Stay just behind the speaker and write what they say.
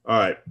All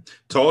right.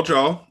 Told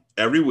y'all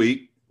every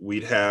week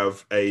we'd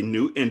have a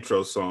new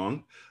intro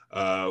song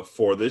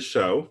for this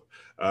show.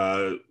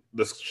 The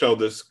show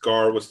this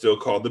Scar was still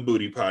called the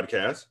Booty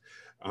Podcast,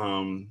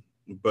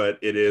 but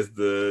it is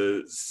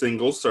the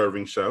single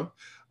serving show.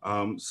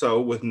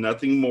 So, with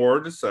nothing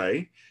more to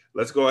say,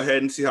 let's go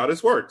ahead and see how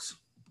this works.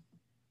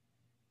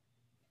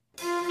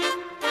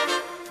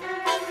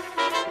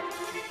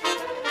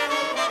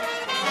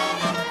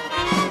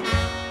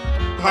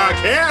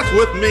 Podcast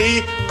with me,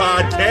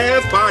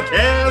 podcast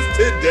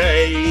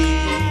today.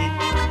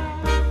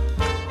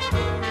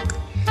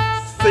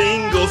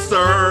 Single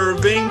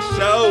serving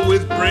show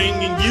is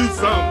bringing you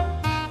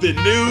something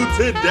new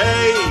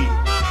today.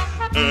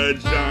 A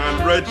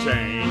genre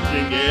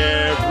changing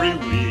every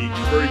week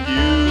for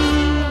you,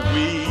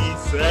 we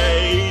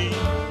say.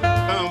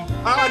 Come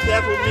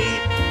podcast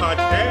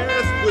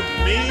with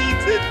me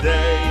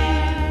today.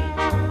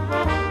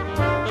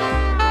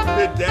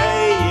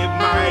 Today it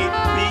might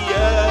be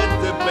a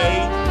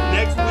debate.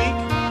 Next week,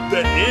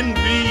 the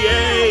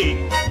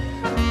NBA.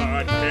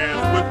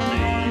 Podcast with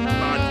me,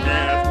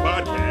 podcast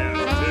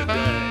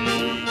today.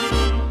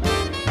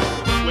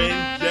 When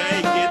Jay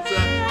gets a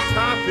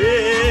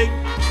topic,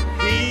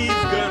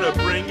 he's gonna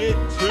bring it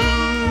to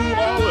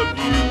all of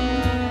you.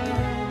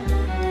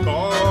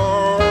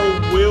 Carl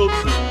will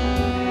too.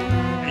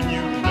 And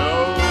you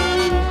know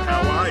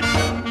how I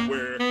do.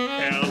 We're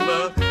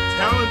hella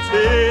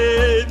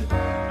talented.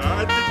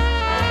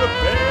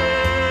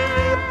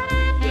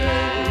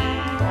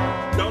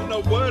 Don't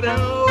know what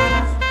else.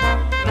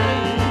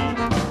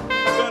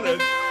 We're gonna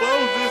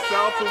close this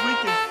out so we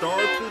can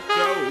start the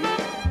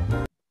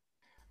show.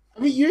 I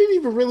mean, you didn't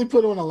even really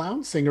put on a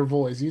lounge singer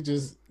voice. You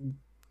just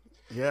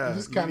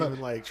kind of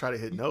like try to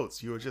hit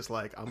notes. You were just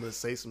like, I'm gonna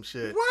say some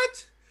shit.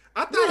 What?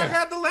 I thought I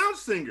had the lounge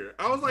singer.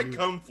 I was like,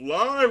 "Come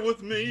fly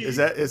with me." Is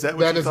that what you thought?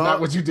 That is not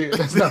what you did.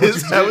 That's not what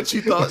you did. What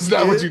you thought? That's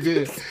not what you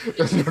did.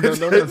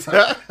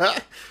 No.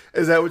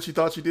 Is that what you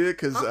thought you did?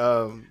 Because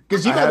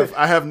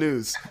I have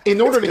news.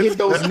 In order to hit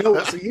those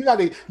notes, you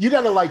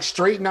gotta like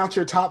straighten out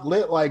your top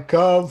lip, like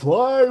 "Come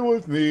fly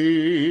with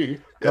me."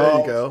 There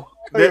you go.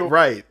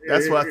 Right.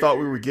 That's what I thought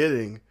we were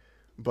getting,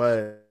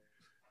 but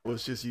it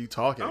was just you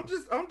talking.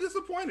 I'm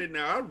disappointed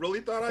now. I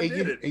really thought I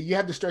did it. You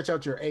had to stretch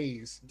out your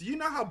A's. Do you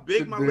know how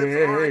big my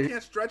lips are? I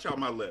can't stretch out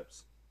my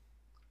lips.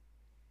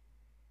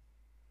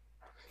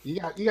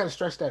 You got to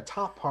stretch that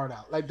top part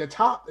out. Like the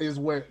top is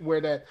where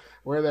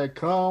that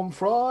come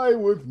fly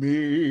with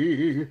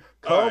me,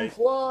 come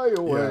fly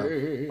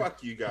away. Yeah.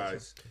 Fuck you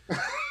guys.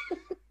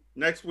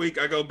 Next week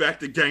I go back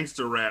to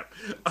gangster rap.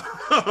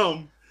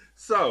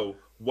 So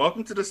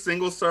welcome to the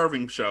Single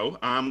Serving Show.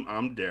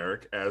 I'm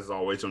Derek. As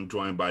always, I'm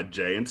joined by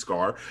Jay and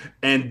Scar.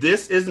 And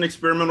this is an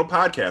experimental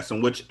podcast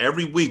in which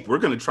every week we're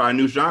going to try a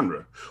new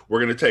genre. We're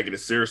going to take it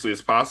as seriously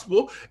as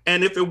possible.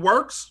 And if it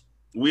works,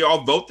 we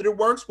all vote that it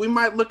works. We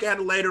might look at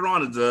it later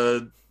on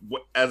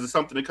as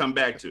something to come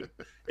back to.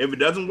 If it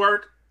doesn't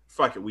work,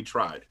 fuck it, we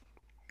tried.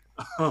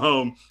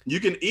 You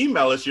can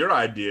email us your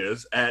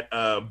ideas at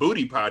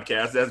Booty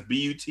Podcast. That's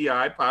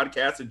BUTI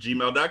podcast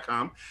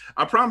 @gmail.com.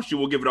 I promise you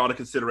we'll give it all the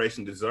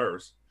consideration it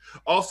deserves.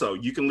 Also,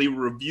 you can leave a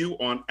review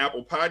on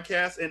Apple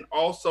Podcasts and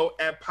also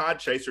at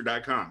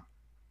podchaser.com.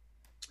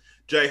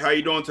 Jay, how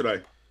you doing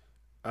today?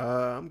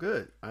 I'm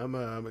good.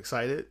 I'm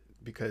excited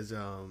because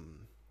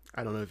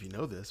I don't know if you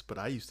know this, but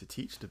I used to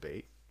teach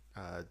debate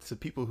to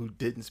people who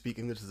didn't speak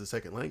English as a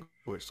second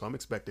language. So I'm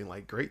expecting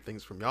like great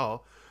things from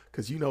y'all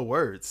because you know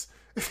words.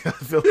 I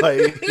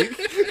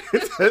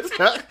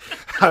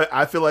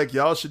feel like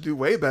y'all should do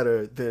way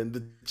better than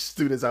the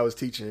students I was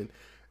teaching.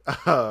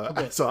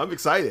 Okay. So I'm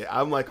excited.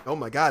 I'm like, oh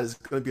my God, it's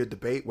going to be a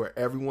debate where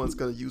everyone's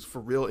going to use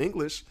for real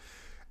English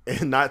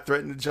and not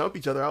threaten to jump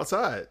each other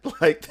outside.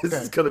 Like, this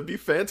is going to be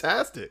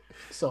fantastic.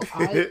 So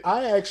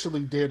I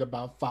actually did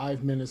about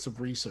 5 minutes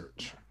of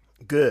research.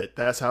 Good.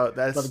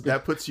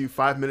 That puts you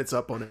 5 minutes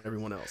up on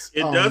everyone else.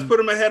 It does put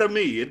them ahead of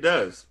me. It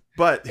does.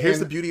 But here's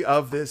the beauty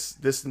of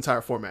this entire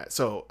format.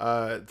 So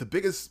the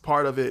biggest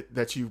part of it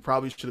that you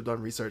probably should have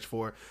done research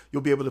for,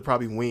 you'll be able to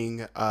probably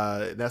wing.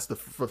 That's the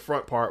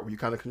front part where you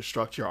kind of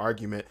construct your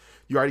argument.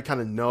 You already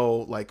kind of know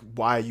like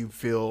why you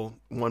feel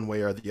one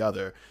way or the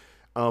other.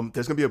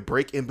 There's going to be a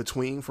break in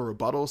between for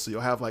rebuttal. So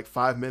you'll have like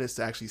 5 minutes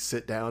to actually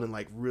sit down and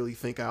like really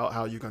think out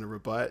how you're going to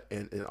rebut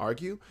and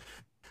argue.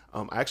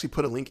 I actually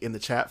put a link in the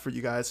chat for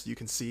you guys so you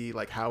can see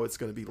like how it's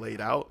going to be laid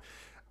out.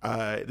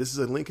 This is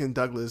a Lincoln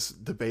Douglas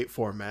debate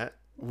format,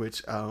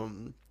 which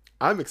I'm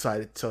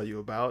excited to tell you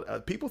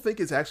about. People think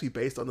it's actually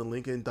based on the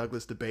Lincoln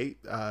Douglas debate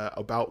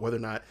about whether or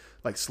not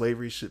like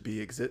slavery should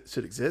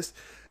exist.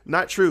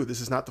 Not true.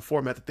 This is not the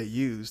format that they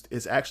used.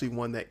 It's actually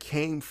one that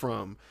came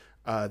from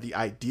the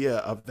idea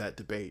of that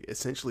debate.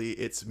 Essentially,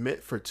 it's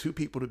meant for two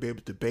people to be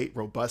able to debate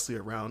robustly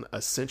around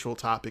a central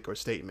topic or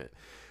statement.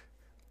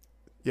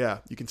 Yeah,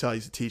 you can tell I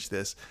used to teach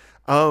this.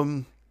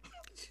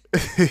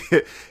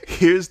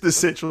 Here's the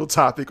central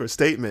topic or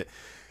statement.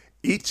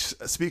 Each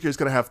speaker is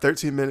going to have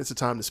 13 minutes of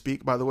time to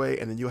speak, by the way,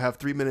 and then you'll have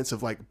 3 minutes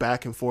of like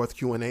back and forth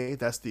Q&A.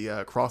 That's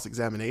the cross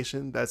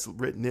examination that's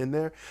written in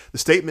there. The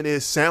statement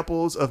is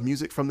samples of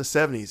music from the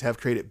 70s have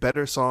created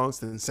better songs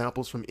than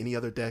samples from any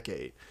other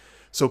decade.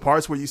 So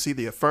parts where you see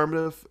the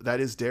affirmative, that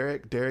is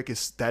Derek. That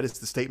is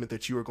the statement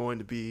that you are going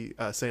to be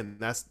saying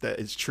that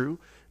is true.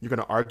 You're going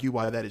to argue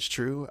why that is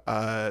true.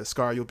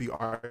 Scar, you'll be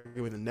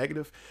arguing the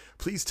negative.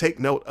 Please take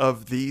note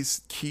of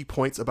these key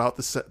points about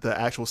the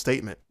actual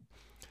statement.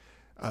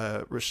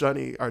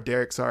 Rashani, or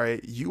Derek, sorry,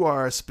 you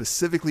are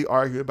specifically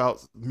arguing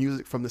about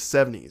music from the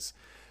 70s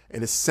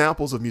and it's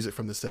samples of music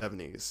from the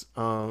 70s.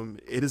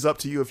 It is up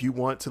to you if you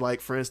want to, like,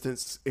 for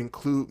instance,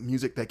 include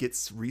music that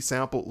gets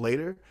resampled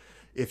later.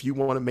 If you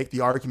want to make the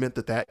argument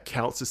that that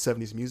counts as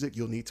 70s music,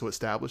 you'll need to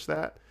establish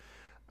that.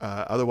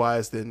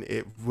 Otherwise, then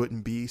it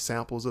wouldn't be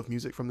samples of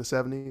music from the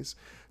 70s.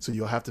 So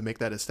you'll have to make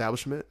that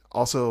establishment.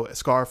 Also,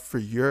 Scar, for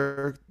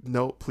your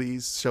note,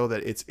 please show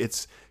that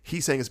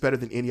he's saying it's better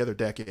than any other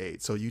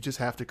decade. So you just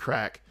have to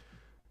crack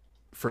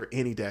for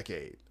any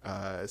decade.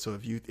 So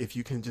if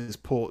you can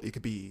just pull, it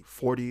could be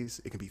 40s,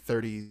 it could be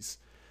 30s,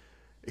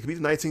 it could be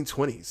the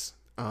 1920s.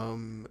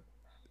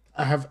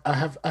 I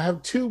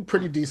have two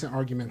pretty decent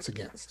arguments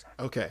against.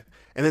 Okay.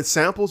 And then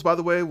samples, by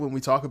the way, when we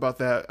talk about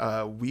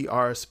that, we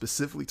are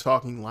specifically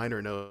talking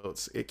liner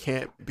notes. It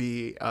can't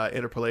be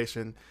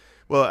interpolation.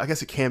 Well, I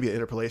guess it can be an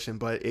interpolation,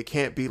 but it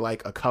can't be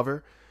like a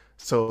cover.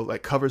 So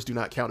like covers do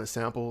not count as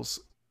samples.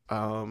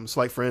 So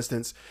like for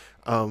instance,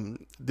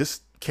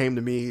 this came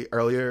to me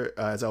earlier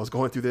as I was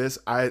going through this.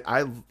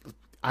 I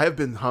have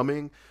been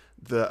humming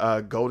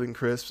the Golden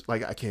Crisp.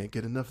 Like I can't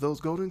get enough of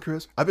those Golden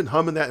Crisp. I've been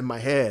humming that in my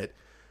head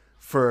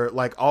for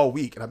like all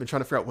week, and I've been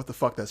trying to figure out what the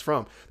fuck that's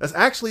from. That's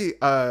actually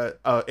an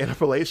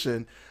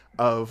interpolation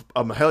of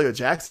a Mahalia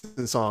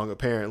Jackson song,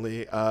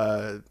 apparently.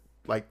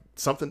 Like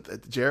something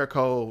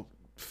Jericho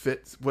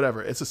fits,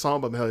 whatever. It's a song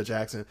by Mahalia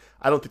Jackson.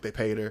 I don't think they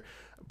paid her,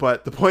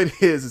 but the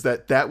point is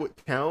that would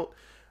count.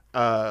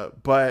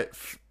 But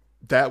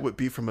that would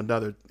be from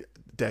another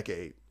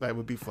decade. That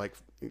would be like,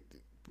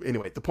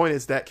 anyway. The point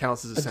is that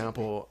counts as a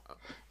sample.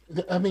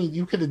 I mean,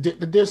 you could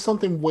have. There's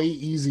something way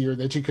easier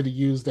that you could have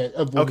used that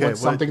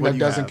something what that do you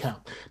doesn't have?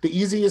 count. The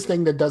easiest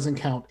thing that doesn't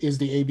count is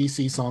the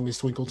ABC song is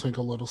 "Twinkle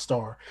Twinkle Little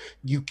Star."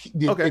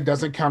 It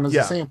doesn't count as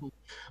a sample,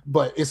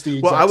 but it's the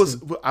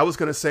exact. Well, I was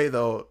gonna say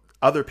though,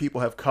 other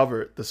people have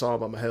covered the song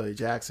by Mahalia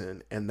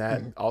Jackson, and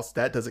that also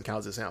that doesn't count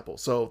as a sample.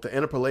 So the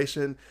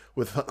interpolation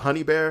with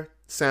Honey Bear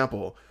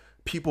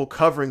people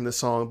covering the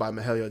song by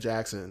Mahalia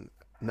Jackson,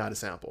 not a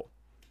sample.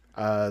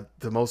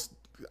 The most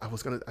I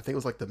think it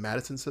was like the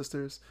Madison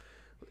Sisters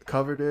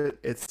covered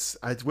it.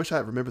 I wish I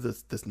remember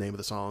this name of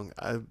the song,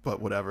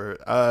 but whatever.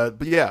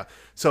 But yeah,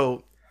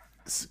 so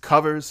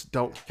covers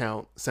don't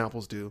count,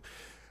 samples do.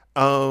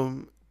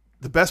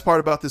 The best part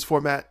about this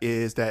format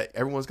is that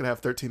everyone's gonna have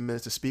 13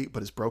 minutes to speak,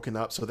 but it's broken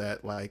up so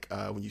that like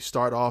when you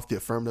start off, the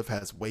affirmative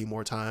has way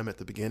more time at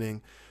the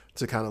beginning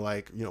to kind of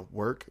like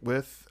work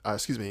with. At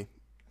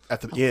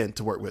the end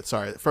to work with.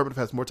 Sorry, affirmative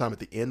has more time at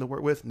the end to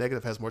work with.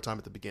 Negative has more time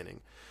at the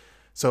beginning.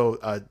 So,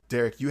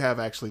 Derek, you have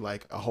actually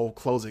like a whole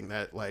closing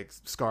that like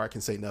Scar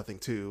can say nothing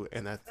to,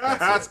 and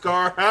that's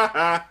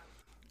Scar.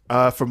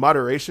 For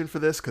moderation for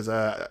this, because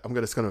I'm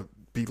gonna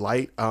be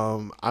light.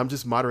 I'm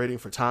just moderating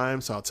for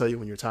time, so I'll tell you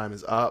when your time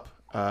is up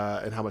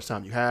and how much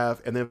time you have,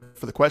 and then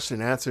for the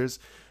question and answers,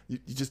 you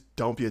just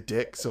don't be a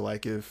dick. So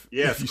like if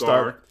you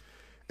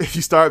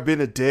start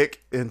being a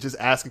dick and just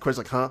asking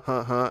questions like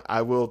huh,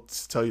 I will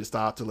tell you to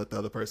stop to let the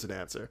other person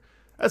answer.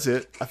 That's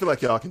it. I feel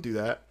like y'all can do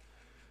that.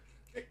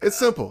 It's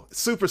simple. It's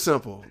super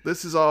simple.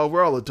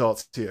 We're all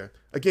adults here.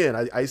 Again,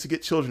 I used to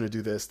get children to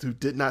do this who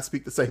did not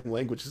speak the same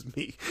language as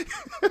me.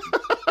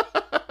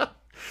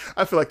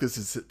 I feel like this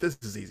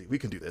is easy. We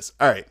can do this.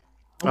 All right.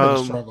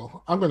 I'm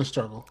gonna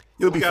struggle.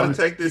 You'll be fine. You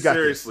gotta take this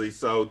seriously.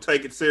 So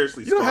take it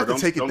seriously. You don't have to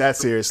take it that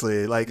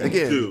seriously. Like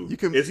again,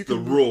 it's the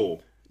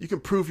rule. You can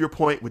prove your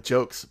point with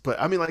jokes, but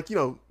I mean, like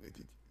No,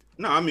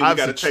 I mean we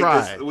gotta take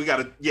this. We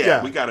gotta.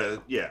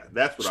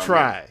 That's what I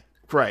try.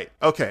 Right.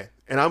 Okay.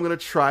 And I'm gonna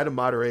try to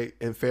moderate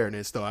in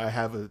fairness, though I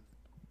have a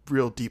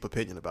real deep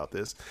opinion about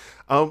this.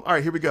 All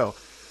right, here we go.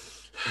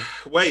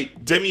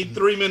 Wait, give me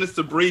 3 minutes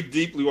to breathe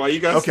deeply while you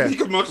guys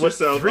speak amongst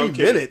yourselves. 3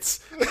 minutes?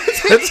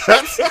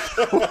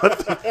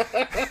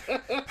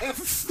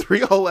 3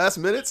 whole last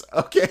minutes?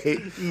 Okay.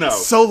 No.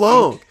 So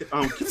long.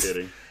 I'm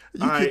kidding.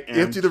 You could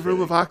empty the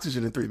room of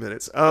oxygen in 3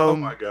 minutes. Oh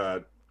my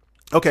God.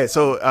 Okay,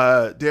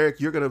 so Derek,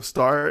 you're gonna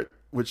start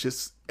with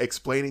just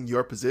explaining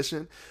your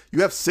position.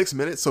 You have 6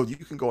 minutes, so you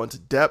can go into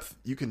depth.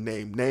 You can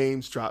name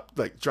names, drop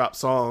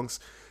songs.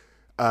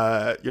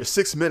 Your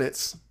 6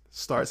 minutes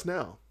starts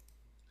now.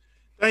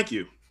 Thank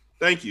you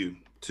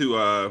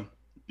to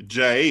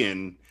Jay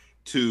and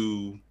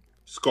to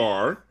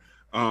Scar,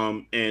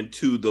 and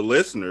to the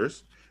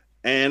listeners,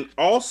 and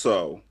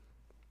also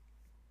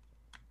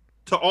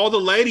to all the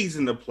ladies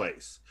in the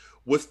place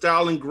with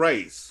style and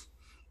grace.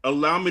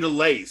 Allow me to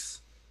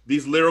lace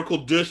these lyrical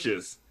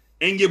douches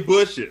in your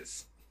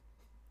bushes.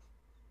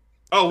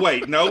 Oh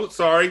wait, no,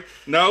 sorry,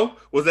 no.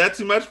 Was that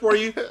too much for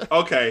you?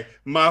 Okay,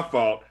 my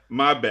fault,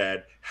 my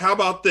bad. How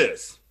about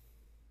this?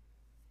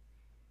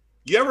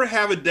 You ever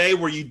have a day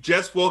where you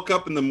just woke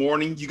up in the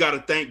morning? You got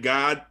to thank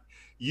God.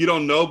 You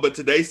don't know, but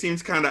today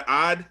seems kind of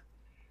odd.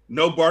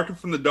 No barking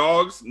from the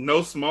dogs,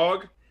 no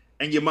smog,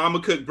 and your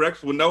mama cooked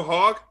breakfast with no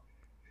hog.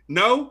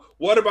 No?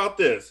 What about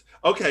this?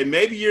 Okay,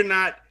 maybe you're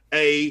not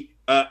a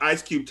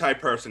Ice Cube type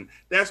person.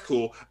 That's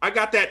cool. I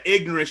got that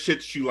ignorant shit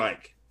that you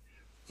like.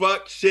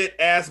 Fuck, shit,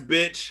 ass,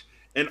 bitch,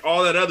 and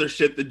all that other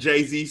shit that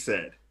Jay-Z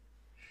said.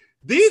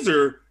 These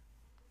are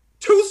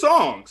two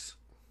songs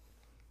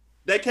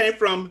that came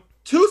from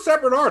two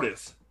separate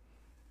artists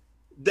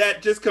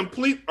that just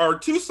complete, or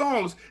two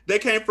songs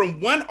that came from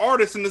one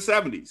artist in the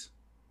 70s.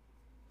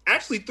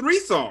 Actually, three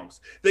songs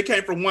that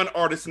came from one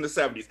artist in the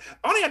 70s.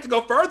 I only have to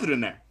go further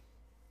than that.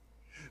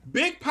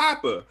 Big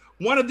Papa,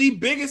 one of the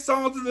biggest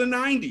songs of the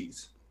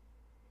 90s.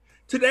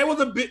 Today was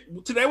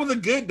a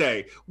good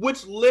day,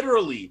 which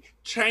literally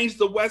changed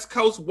the West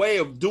Coast way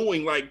of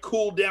doing like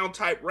cool down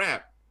type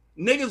rap.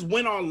 Niggas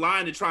went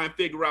online to try and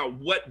figure out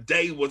what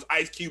day was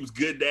Ice Cube's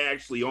good day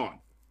actually on.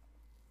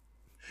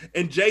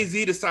 And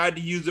Jay-Z decided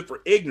to use it for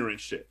ignorant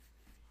shit.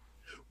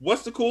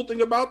 What's the cool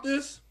thing about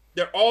this?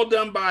 They're all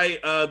done by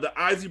the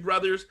Isley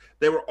brothers.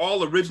 They were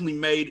all originally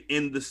made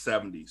in the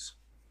 70s.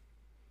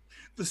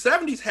 The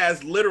 70s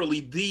has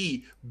literally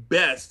the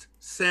best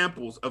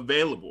samples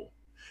available.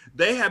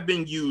 They have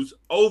been used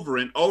over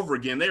and over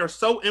again. They are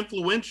so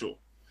influential.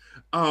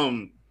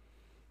 From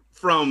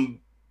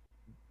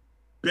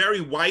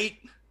Barry White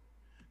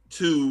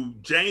to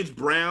James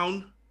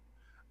Brown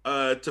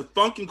to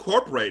Funk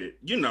Incorporated,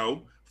 you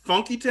know,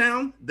 Funky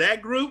Town,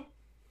 that group.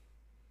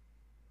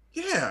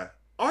 Yeah,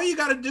 all you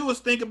got to do is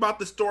think about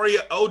the story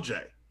of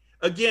OJ,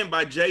 again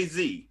by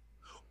Jay-Z.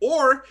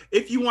 Or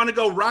if you want to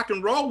go rock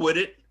and roll with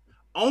it,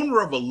 Owner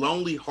of a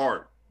Lonely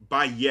Heart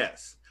by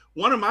Yes,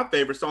 one of my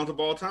favorite songs of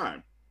all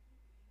time.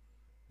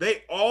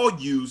 They all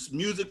use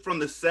music from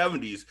the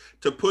 70s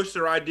to push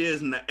their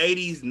ideas in the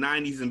 80s,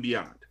 90s, and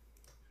beyond.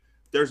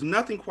 There's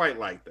nothing quite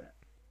like that.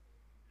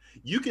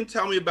 You can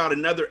tell me about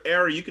another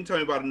era, you can tell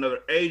me about another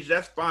age,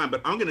 that's fine,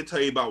 but I'm going to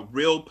tell you about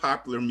real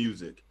popular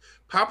music.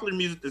 Popular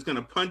music that's going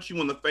to punch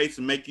you in the face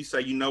and make you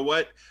say, you know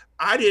what?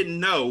 I didn't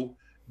know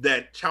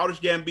that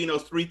Childish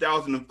Gambino's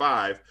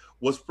 3005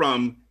 was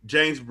from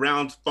James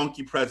Brown's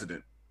Funky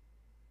President.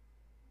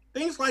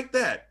 Things like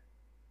that.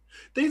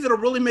 Things that'll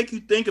really make you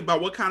think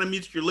about what kind of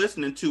music you're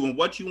listening to and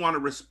what you want to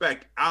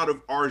respect out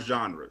of our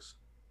genres.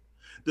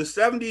 The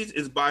 70s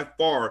is by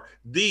far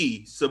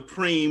the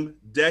supreme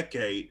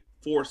decade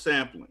for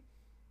sampling.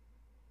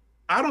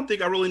 I don't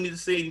think I really need to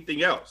say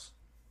anything else,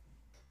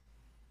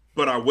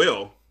 but I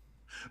will.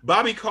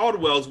 Bobby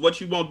Caldwell's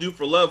What You Won't Do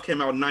for Love came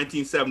out in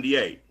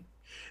 1978.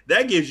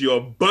 That gives you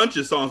a bunch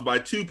of songs by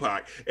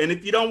Tupac. And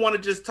if you don't want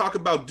to just talk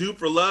about Do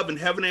for Love and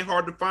Heaven Ain't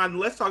Hard to Find,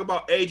 let's talk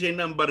about Age Ain't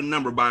Nothing But a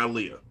Number by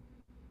Aaliyah.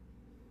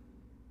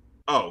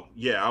 Oh,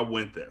 yeah, I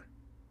went there.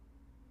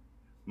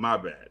 My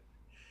bad.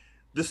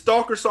 The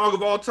stalker song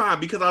of all time,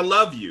 Because I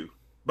Love You,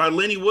 by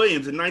Lenny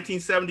Williams in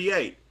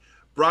 1978,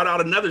 brought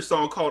out another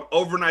song called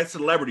Overnight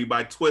Celebrity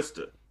by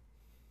Twista.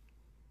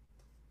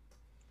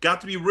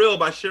 Got to Be Real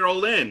by Cheryl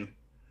Lynn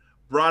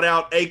brought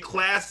out a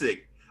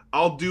classic,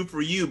 I'll Do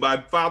For You by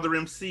Father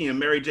MC and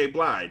Mary J.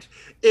 Blige.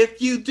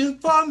 If you do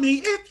for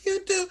me, if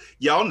you do.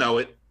 Y'all know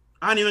it.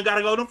 I ain't even got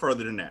to go no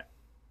further than that.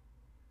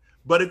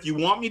 But if you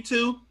want me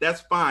to,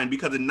 that's fine,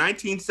 because in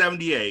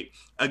 1978,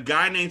 a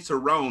guy named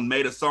Cerrone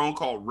made a song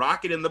called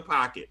Rocket in the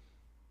Pocket.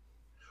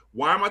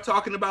 Why am I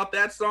talking about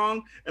that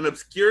song? An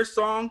obscure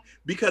song?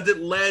 Because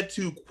it led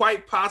to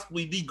quite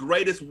possibly the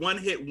greatest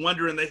one-hit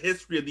wonder in the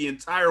history of the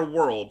entire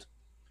world,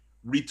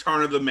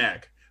 Return of the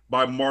Mac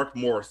by Mark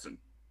Morrison.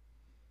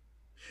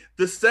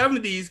 The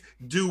 70s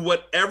do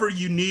whatever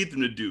you need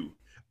them to do.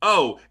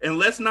 Oh, and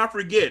let's not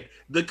forget,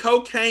 the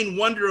cocaine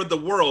wonder of the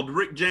world,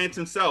 Rick James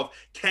himself,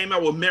 came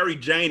out with Mary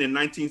Jane in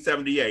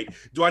 1978.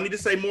 Do I need to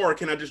say more, or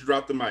can I just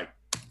drop the mic?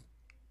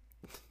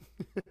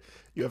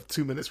 You have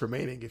 2 minutes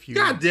remaining if you...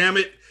 God damn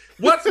it.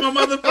 What's my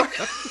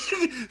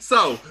motherfucker?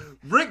 So,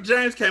 Rick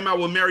James came out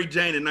with Mary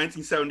Jane in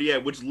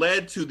 1978, which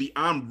led to the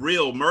I'm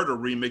Real Murder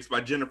remix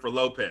by Jennifer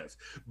Lopez.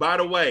 By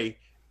the way,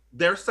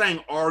 they're saying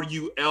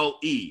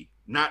R-U-L-E,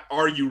 not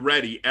Are You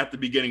Ready at the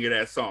beginning of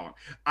that song.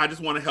 I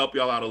just want to help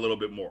y'all out a little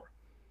bit more.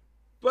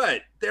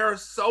 But there are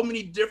so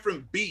many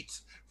different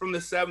beats from the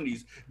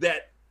 70s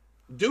that,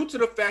 due to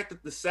the fact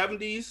that the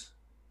 70s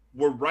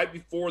were right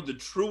before the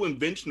true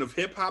invention of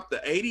hip-hop,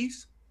 the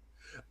 80s,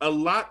 a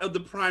lot of the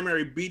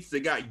primary beats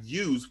that got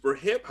used for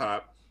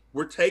hip-hop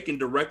were taken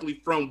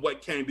directly from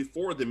what came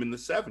before them in the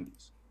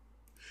 70s.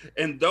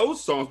 And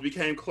those songs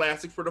became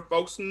classic for the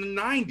folks in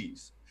the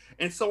 90s,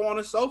 and so on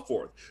and so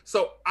forth.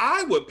 So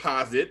I would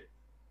posit,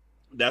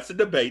 that's a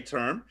debate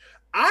term,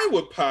 I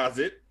would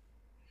posit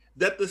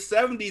that the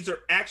 70s are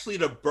actually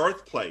the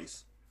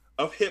birthplace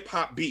of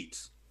hip-hop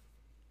beats.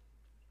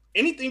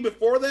 Anything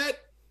before that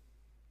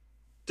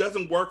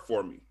doesn't work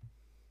for me.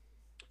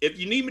 If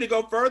you need me to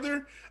go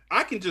further,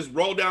 I can just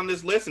roll down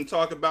this list and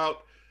talk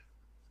about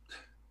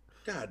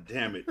God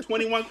damn it.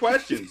 21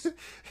 questions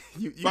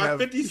you by have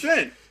 50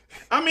 Cent.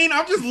 I mean,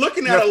 I'm just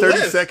looking you at have a 30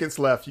 list. seconds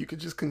left. You can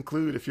just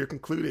conclude. If you're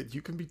concluded,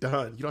 you can be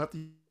done. You don't have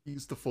to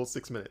use the full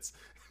 6 minutes.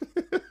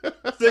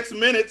 6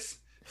 minutes.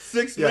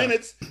 Six Yeah.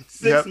 minutes. You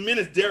Six have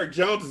minutes. Derek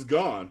Jones is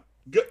gone.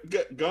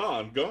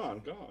 Gone.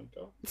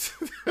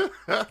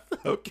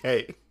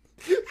 okay.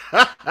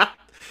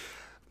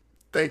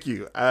 Thank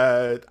you.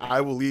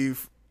 I will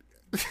leave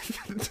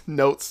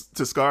notes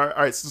to Scar.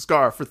 All right, so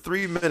Scar, for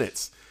 3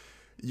 minutes,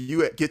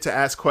 you get to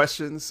ask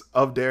questions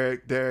of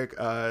Derek. Derek,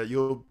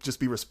 you'll just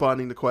be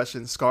responding to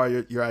questions. Scar,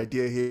 your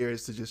idea here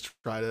is to just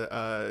try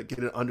to get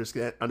an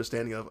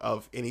understanding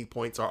of any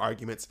points or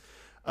arguments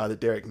that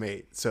Derek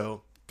made.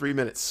 So 3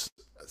 minutes,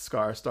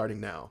 Scar, starting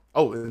now.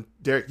 Oh, and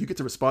Derek, you get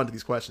to respond to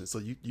these questions, so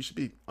you should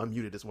be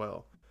unmuted as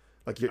well.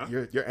 Like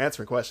you're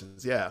answering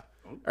questions. Yeah.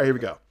 All right, here we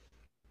go.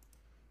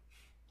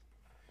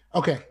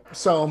 Okay,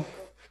 so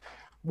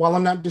while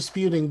I'm not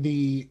disputing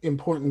the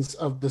importance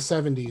of the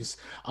 70s,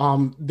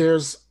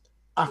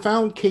 I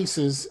found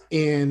cases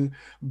in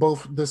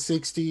both the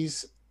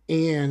 60s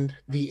and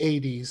the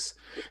 80s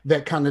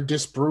that kind of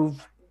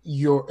disprove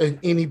your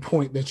any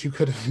point that you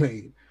could have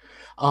made.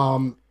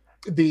 Um,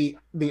 the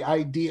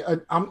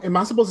idea, am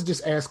I supposed to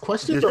just ask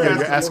questions, or Yeah, am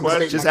you're I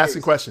supposed asking to state just my asking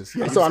case? questions. Yeah,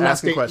 you're So just I'm not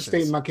asking questions.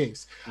 stating my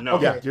case. No.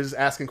 Okay. Yeah, you're just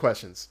asking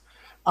questions.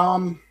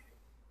 Um,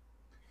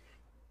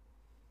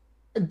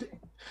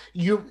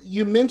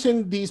 you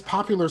mentioned these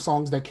popular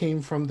songs that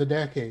came from the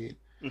decade.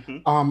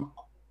 Mm-hmm.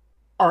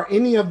 Are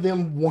any of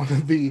them one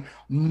of the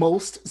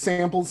most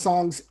sampled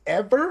songs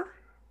ever,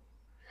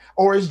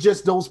 or is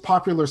just those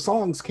popular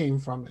songs came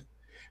from it?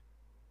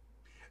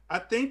 I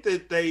think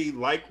that they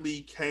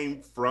likely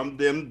came from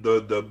them.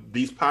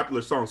 These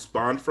popular songs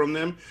spawned from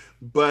them.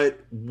 But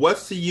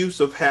what's the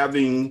use of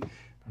having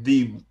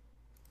the,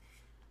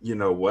 you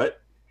know what?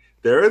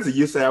 There is a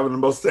use of having the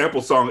most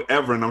sample song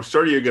ever, and I'm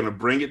sure you're gonna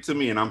bring it to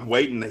me, and I'm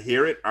waiting to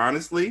hear it,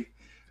 honestly.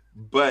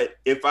 But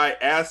if I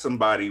ask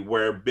somebody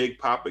where Big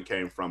Papa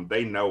came from,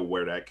 they know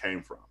where that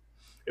came from.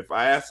 If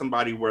I ask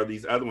somebody where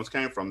these other ones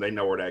came from, they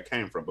know where that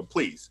came from. But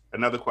please,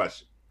 another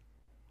question.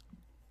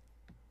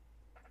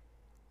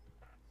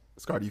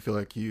 Scar, do you feel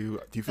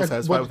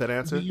satisfied with that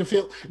answer?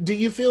 Do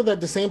you feel that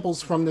the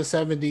samples from the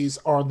 70s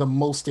are the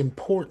most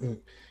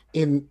important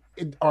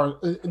are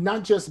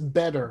not just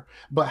better,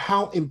 but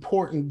how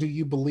important do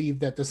you believe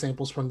that the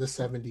samples from the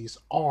 70s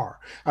are?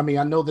 I mean,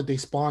 I know that they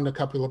spawned a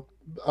couple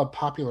of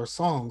popular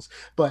songs,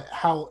 but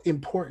how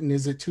important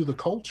is it to the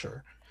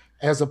culture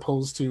as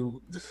opposed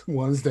to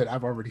ones that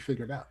I've already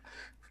figured out?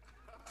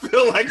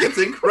 Feel like it's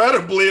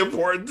incredibly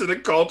important to the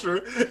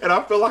culture, and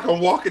I feel like I'm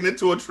walking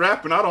into a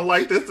trap, and I don't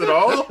like this at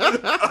all.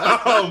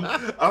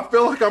 I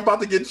feel like I'm about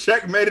to get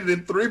checkmated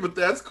in 3, but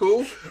that's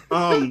cool.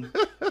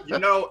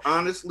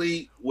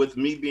 Honestly, with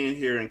me being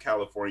here in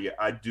California,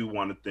 I do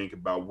want to think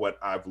about what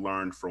I've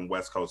learned from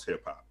West Coast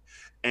hip hop.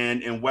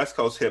 And in West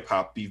Coast hip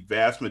hop, the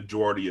vast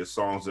majority of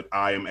songs that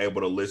I am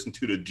able to listen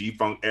to the G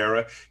Funk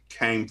era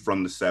came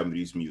from the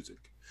 70s music.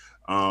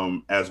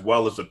 As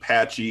well as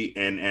Apache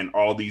and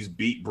all these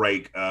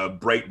break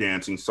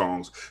dancing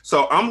songs.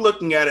 So I'm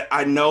looking at it.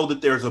 I know that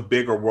there's a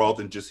bigger world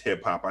than just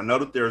hip hop. I know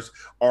that there's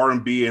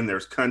R&B and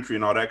there's country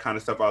and all that kind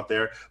of stuff out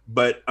there.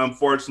 But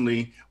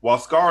unfortunately, while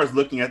Scar is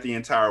looking at the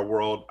entire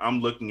world,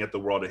 I'm looking at the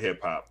world of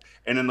hip hop.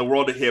 And in the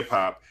world of hip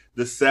hop,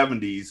 the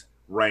 70s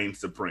reign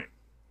supreme.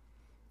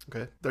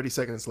 Okay, 30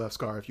 seconds left,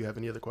 Scar, if you have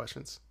any other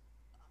questions.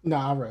 No,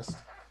 I'll rest.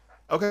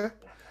 Okay.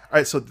 All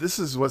right, so this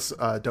is what's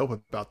dope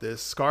about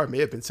this. Scar may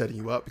have been setting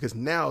you up because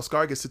now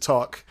Scar gets to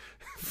talk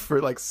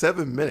for like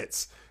 7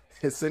 minutes,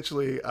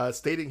 essentially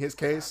stating his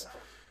case.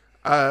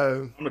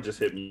 I'm gonna just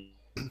hit me.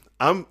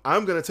 I'm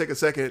gonna take a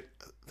second.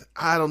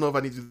 I don't know if I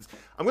need to.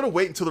 I'm gonna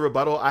wait until the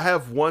rebuttal. I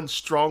have one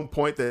strong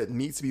point that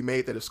needs to be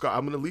made. That if Scar,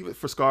 I'm gonna leave it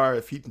for Scar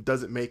if he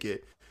doesn't make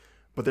it.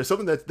 But there's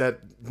something that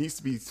needs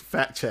to be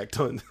fact checked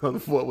on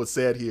what was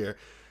said here.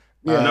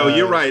 Yeah. No,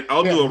 you're right.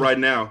 I'll do it right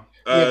now.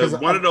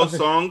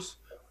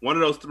 One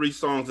of those 3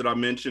 songs that I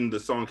mentioned, the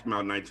song came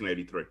out in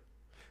 1983.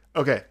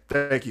 Okay,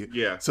 thank you.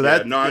 Yeah. So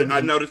yeah, I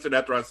noticed it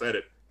after I said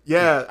it.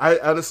 Yeah, I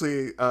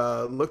honestly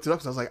looked it up,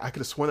 and I was like, I could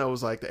have sworn that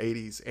was like the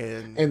 '80s,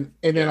 and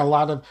then a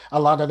lot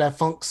of that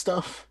funk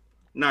stuff.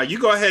 Now you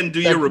go ahead and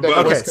do your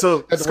rebuttal. Okay,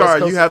 so Scar,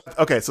 you have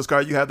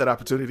that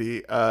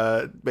opportunity.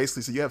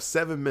 Basically, so you have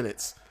 7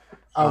 minutes.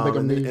 I don't think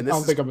I'm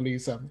gonna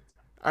need 7.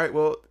 All right,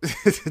 well,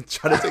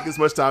 try to take as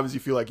much time as you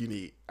feel like you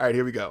need. All right,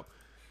 here we go.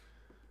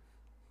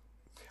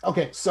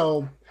 Okay,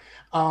 so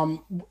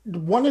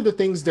one of the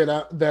things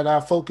that I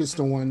focused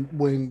on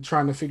when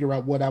trying to figure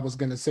out what I was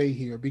going to say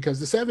here, because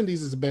the 70s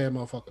is a bad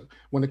motherfucker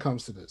when it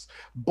comes to this,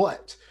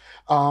 but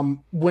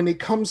when it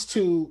comes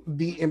to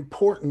the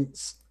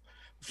importance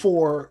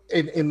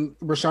and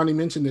Rashani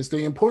mentioned this,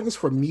 the importance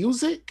for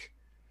music,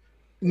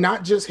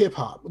 not just hip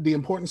hop, the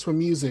importance for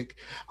music.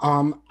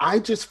 I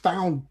just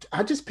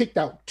picked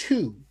out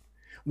 2,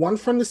 one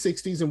from the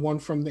 60s and one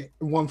from the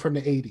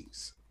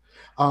 80s.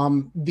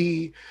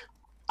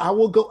 I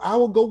will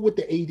go with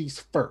the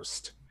 80s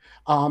first.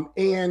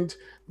 And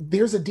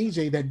there's a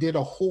DJ that did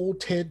a whole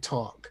TED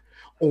talk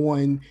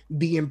on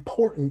the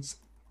importance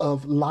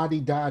of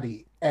Lottie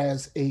Dottie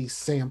as a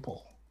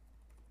sample,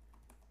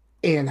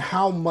 and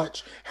how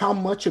much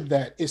of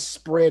that is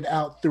spread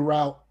out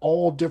throughout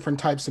all different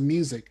types of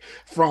music,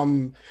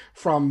 from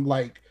from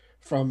like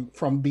from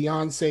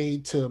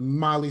Beyonce to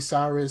Miley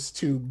Cyrus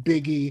to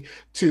Biggie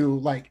to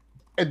like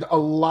a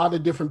lot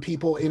of different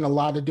people in a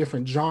lot of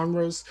different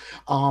genres.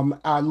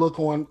 I look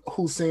on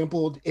who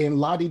sampled, and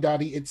Lottie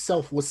Dottie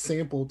itself was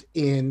sampled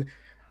in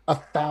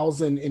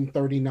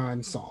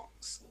 1,039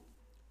 songs,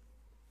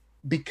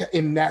 because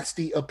and that's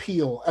the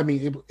appeal. I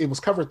mean, it was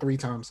covered three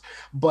times,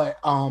 but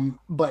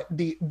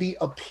the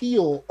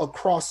appeal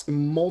across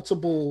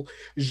multiple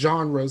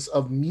genres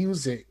of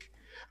music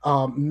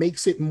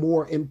makes it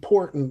more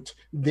important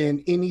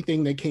than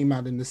anything that came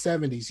out in the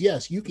 70s.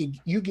 Yes, you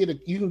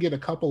can get a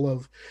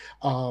couple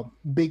of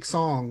big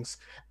songs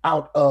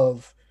out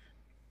of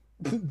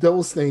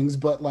those things,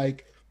 but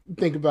like,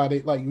 think about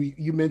it, like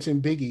you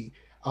mentioned Biggie,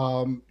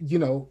 you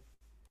know,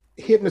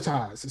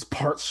 Hypnotize is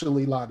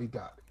partially Lottie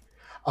Dottie.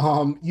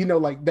 You know,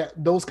 like that,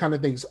 those kind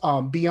of things.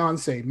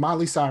 Beyonce,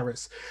 Miley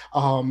Cyrus,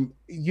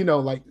 you know,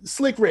 like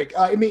Slick Rick.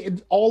 I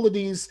mean, all of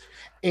these,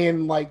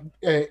 and like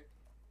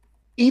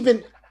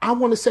even I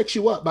Want to Sex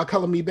You Up by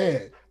Color Me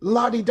Bad,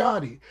 Lottie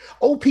Dottie,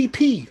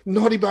 OPP,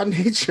 Naughty by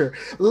Nature,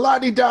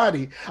 Lottie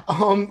Dottie.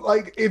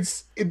 Like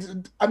it's.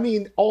 I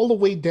mean, all the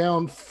way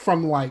down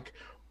from like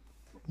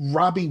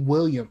Robbie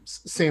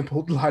Williams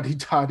sampled Lottie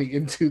Dottie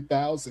in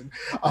 2000.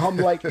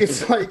 Like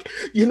it's like,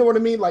 you know what I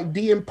mean? Like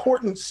the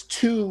importance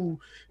to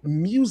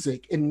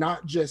music and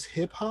not just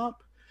hip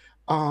hop,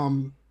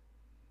 um,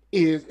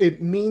 is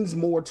it means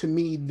more to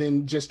me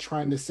than just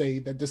trying to say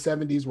that the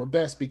 70s were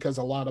best because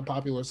a lot of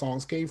popular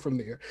songs came from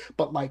there.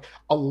 But like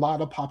a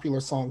lot of popular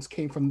songs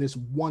came from this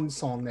one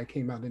song that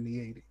came out in the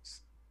 80s.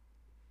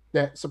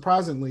 That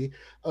surprisingly,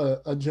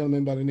 a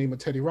gentleman by the name of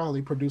Teddy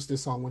Riley produced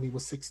this song when he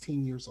was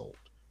 16 years old.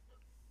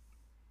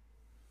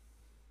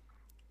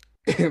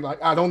 And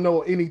like I don't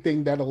know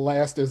anything that'll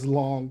last as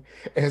long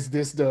as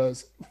this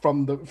does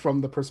from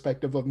the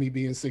perspective of me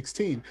being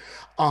 16.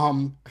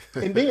 And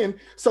then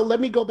so let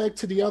me go back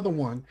to the other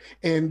one,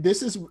 and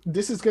this is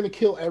gonna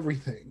kill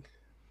everything.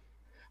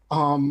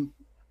 Um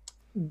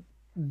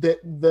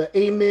the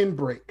Amen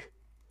break.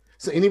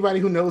 So anybody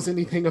who knows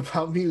anything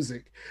about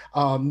music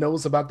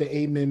knows about the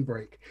Amen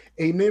break.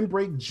 Amen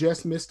break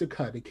just missed a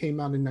cut. It came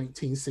out in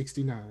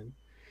 1969.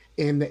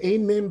 And the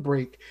Amen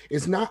break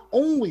is not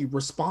only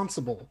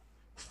responsible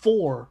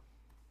for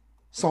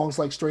songs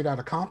like Straight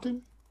Outta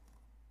Compton,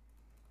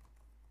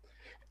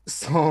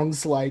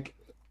 songs like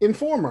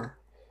Informer,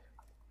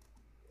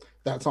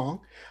 that song,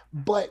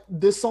 but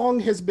the song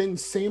has been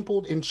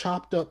sampled and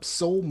chopped up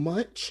so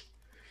much.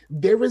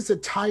 There is a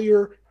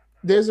entire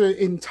there's an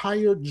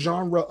entire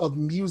genre of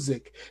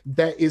music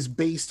that is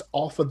based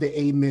off of the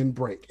Amen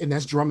break, and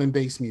that's drum and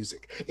bass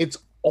music. It's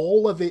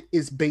all of it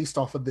is based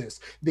off of this.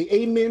 The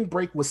Amen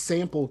break was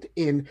sampled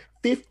in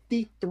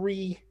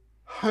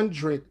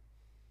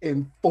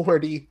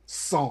 5,340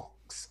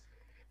 songs.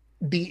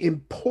 The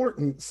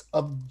importance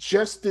of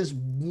just this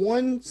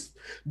one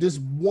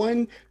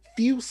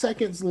few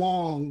seconds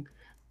long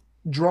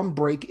drum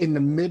break in the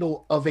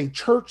middle of a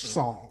church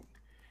song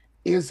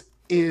is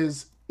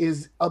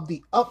of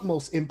the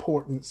utmost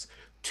importance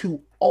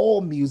to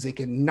all music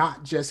and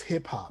not just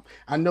hip hop.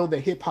 I know that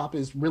hip hop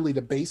is really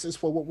the basis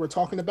for what we're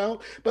talking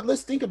about, but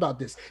let's think about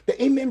this.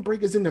 The Amen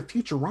break is in the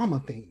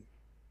Futurama theme.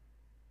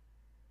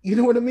 You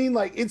know what I mean?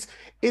 Like it's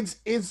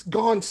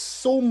gone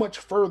so much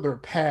further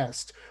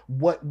past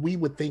what we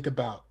would think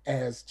about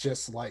as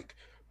just like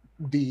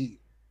the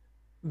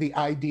the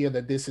idea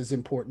that this is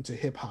important to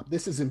hip hop.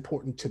 This is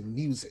important to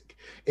music.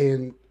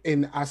 And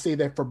I say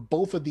that for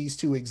both of these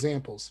two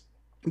examples.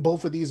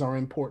 Both of these are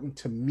important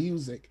to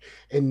music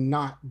and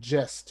not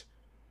just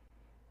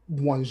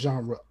one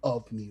genre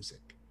of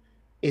music.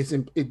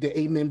 The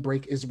Amen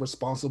break is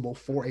responsible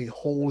for a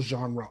whole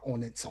genre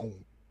on its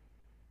own.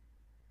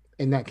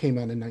 And that came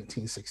out in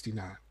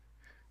 1969.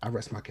 I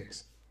rest my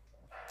case.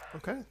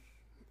 Okay.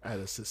 At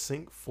a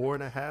succinct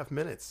 4.5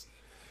 minutes.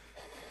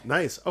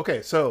 Nice.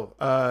 Okay, so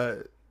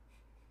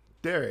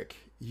Derek,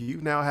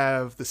 you now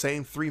have the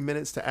same 3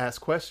 minutes to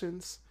ask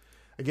questions.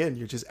 Again,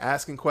 you're just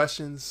asking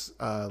questions,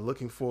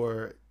 looking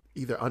for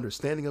either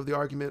understanding of the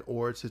argument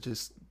or to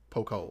just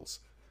poke holes.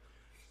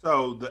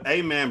 So the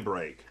Amen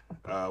break,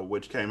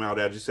 which came out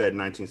as you said,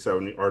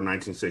 1970 or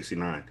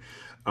 1969,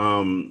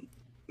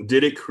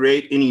 did it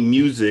create any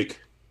music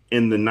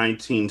in the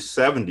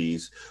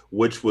 1970s,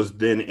 which was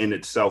then in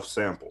itself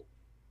sampled?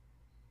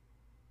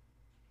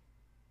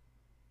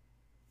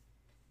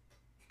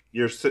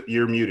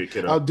 You're muted,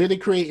 kiddo. Did it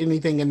create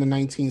anything in the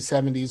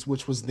 1970s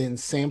which was then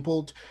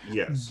sampled?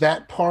 Yes.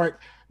 That part,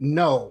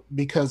 no,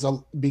 because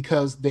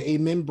the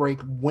Amen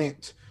break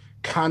went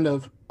kind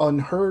of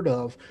unheard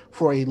of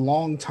for a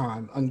long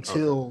time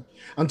Okay.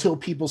 until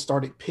people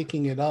started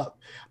picking it up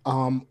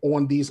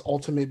on these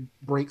ultimate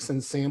breaks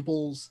and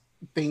samples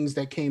things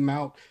that came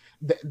out.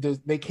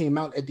 they came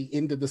out at the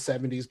end of the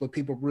 70s, but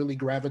people really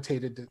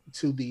gravitated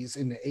to these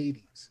in the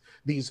 80s.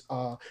 These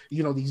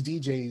these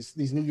DJs,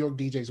 these New York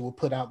DJs will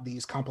put out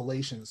these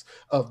compilations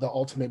of the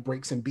ultimate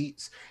breaks and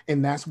beats,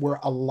 and that's where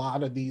a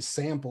lot of these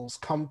samples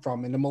come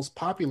from. And the most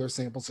popular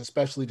samples,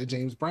 especially the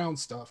James Brown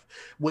stuff,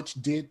 which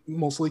did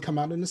mostly come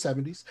out in the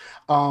 70s.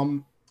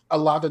 A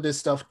lot of this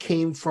stuff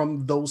came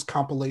from those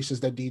compilations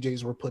that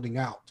DJs were putting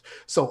out.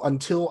 So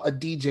until a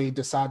DJ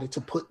decided to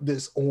put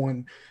this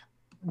on,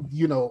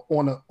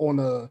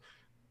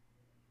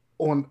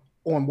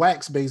 on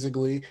wax,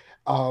 basically,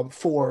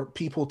 for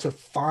people to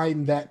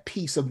find that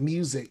piece of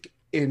music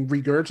and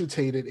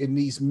regurgitate it in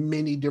these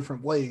many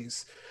different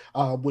ways,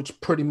 which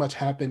pretty much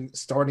happened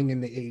starting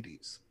in the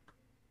 80s.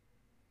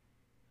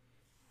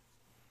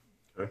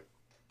 Okay.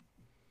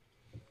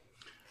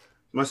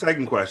 My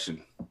second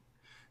question.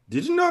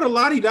 Did you know the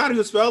Lottie Dottie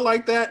was spelled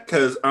like that?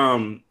 Because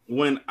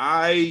when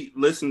I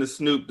listened to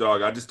Snoop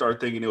Dogg, I just started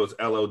thinking it was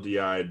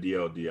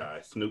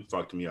LODI. Snoop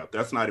fucked me up.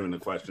 That's not even a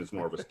question. It's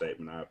more of a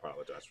statement. I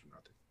apologize for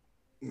nothing.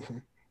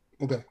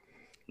 Mm-hmm. Okay.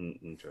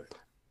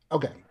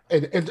 Okay.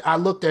 And I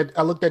looked at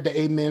the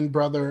Amen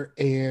Brother,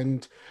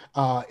 and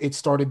it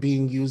started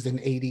being used in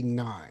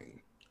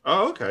 89.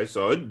 Oh, okay.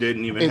 So it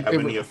didn't even have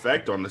any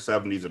effect on the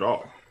 70s at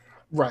all.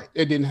 Right.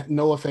 It didn't have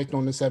no effect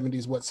on the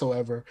 70s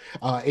whatsoever.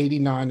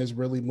 89 is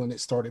really when it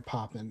started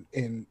popping,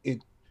 and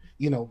it,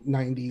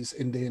 90s,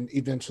 and then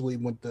eventually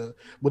with the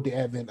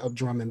advent of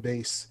drum and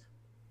bass,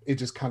 it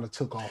just kind of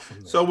took off from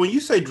there. So when you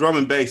say drum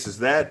and bass, is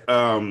that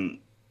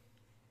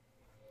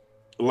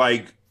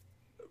like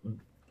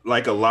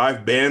a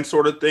live band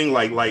sort of thing,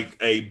 like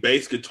a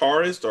bass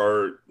guitarist,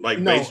 or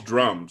like bass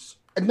drums?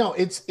 No,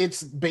 it's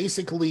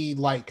basically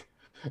like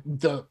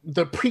the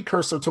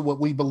precursor to what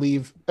we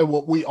believe and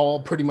what we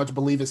all pretty much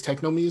believe is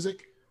techno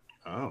music.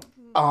 Oh.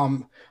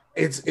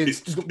 It's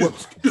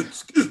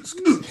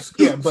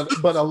yeah,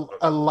 but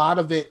a lot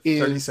of it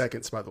is 30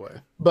 seconds, by the way.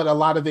 But a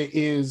lot of it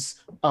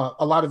is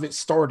a lot of it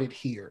started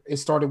here. It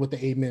started with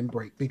the Amen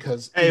break,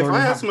 because hey, if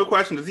I ask him a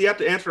question, does he have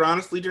to answer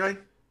honestly, Jay?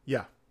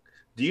 Yeah.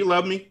 Do you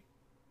love me?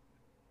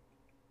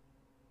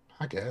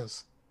 I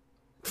guess.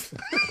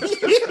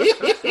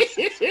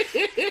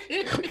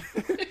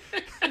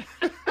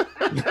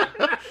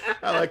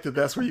 I like that.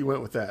 That's where you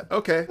went with that.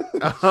 Okay.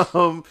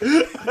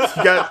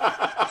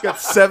 You got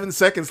 7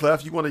 seconds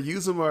left. You want to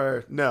use them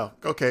or no?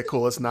 Okay,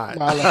 cool. It's not.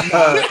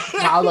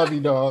 I love you,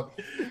 dog.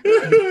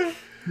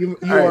 You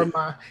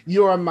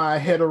are my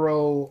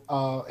hetero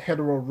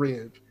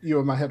rib. You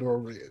are my hetero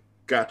rib.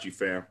 Got you,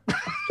 fam.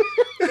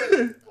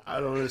 I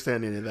don't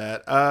understand any of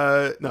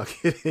that. No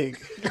kidding.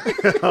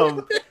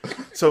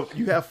 So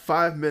you have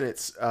 5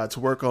 minutes to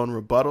work on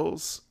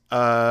rebuttals.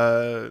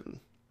 To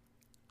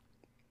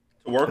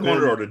work on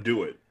it or to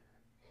do it?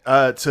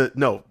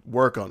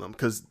 Work on them,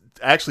 because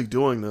actually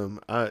doing them,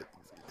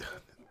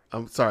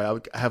 I'm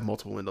sorry, I have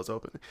multiple windows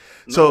open.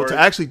 So to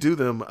actually do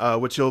them,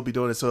 what you'll be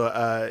doing is,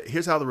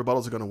 here's how the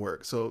rebuttals are going to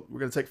work. So we're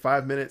going to take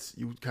 5 minutes.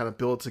 You kind of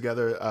build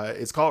together.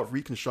 It's called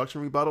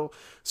reconstruction rebuttal.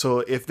 So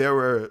if there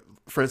were,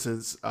 for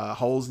instance,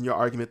 holes in your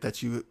argument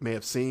that you may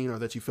have seen or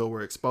that you feel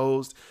were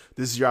exposed,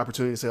 this is your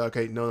opportunity to say,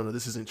 okay, no,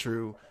 this isn't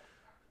true,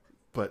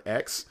 but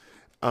X.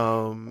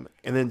 And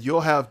then you'll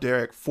have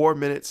Derek 4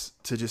 minutes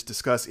to just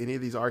discuss any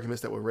of these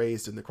arguments that were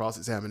raised in the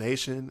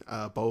cross-examination,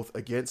 both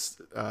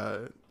against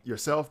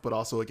yourself, but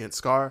also against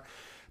Scar.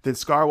 Then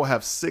Scar will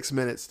have 6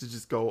 minutes to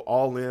just go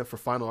all in for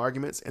final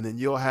arguments. And then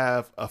you'll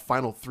have a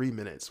final 3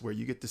 minutes where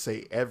you get to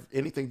say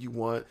anything you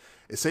want.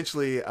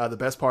 Essentially, the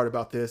best part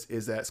about this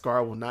is that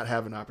Scar will not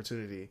have an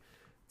opportunity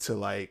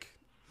to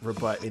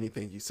rebut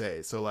anything you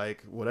say. So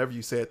whatever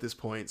you say at this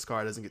point,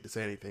 Scar doesn't get to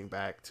say anything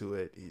back to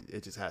it.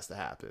 It just has to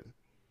happen.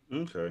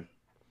 Okay.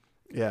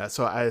 Yeah,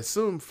 so I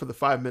assume for the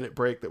 5 minute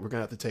break that we're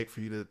gonna have to take for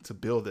you to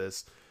build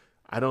this,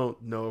 I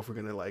don't know if we're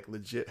gonna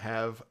legit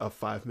have a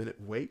 5 minute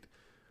wait,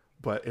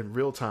 but in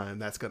real time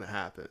that's gonna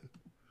happen.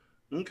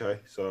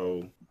 Okay,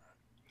 so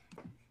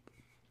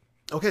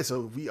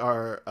we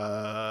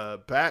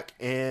are back,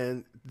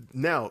 and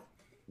now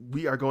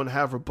we are going to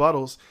have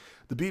rebuttals.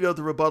 The beauty of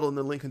the rebuttal in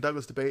the Lincoln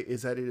Douglas debate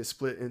is that it is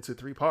split into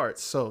 3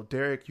 parts. So,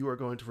 Derek, you are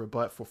going to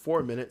rebut for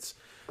 4 minutes.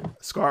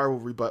 Scar will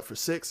rebut for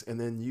 6, and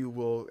then you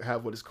will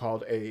have what is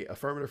called a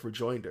affirmative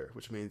rejoinder,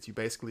 which means you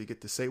basically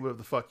get to say whatever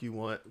the fuck you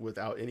want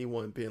without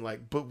anyone being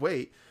like, but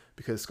wait,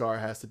 because Scar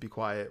has to be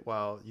quiet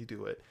while you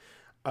do it.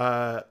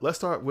 Let's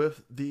start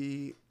with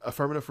the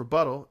affirmative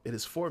rebuttal. It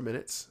is 4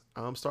 minutes.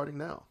 I'm starting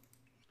now.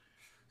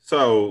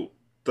 So,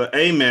 the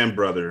Amen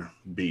Brother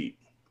beat.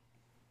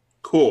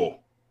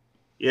 Cool.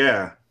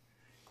 Yeah.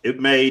 It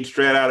made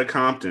straight out of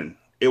Compton.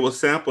 It was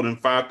sampled in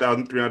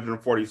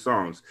 5,340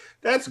 songs.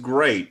 That's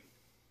great.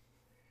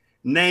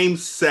 Name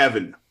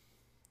 7.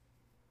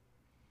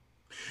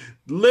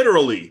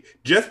 Literally,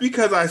 just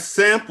because I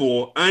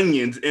sample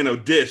onions in a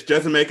dish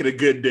doesn't make it a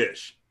good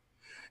dish.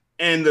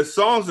 And the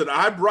songs that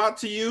I brought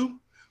to you,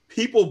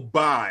 people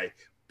buy.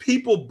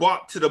 People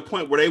bought to the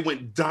point where they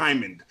went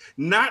diamond.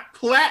 Not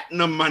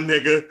platinum, my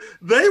nigga.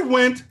 They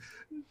went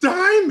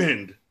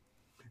diamond.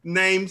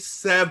 Name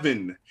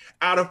 7.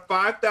 Out of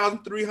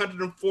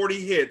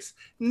 5,340 hits,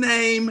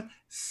 name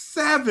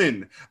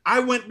 7. I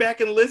went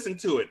back and listened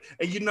to it.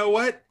 And you know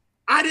what?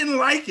 I didn't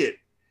like it.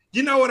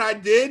 You know what I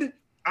did?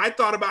 I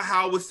thought about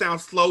how it would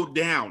sound slowed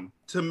down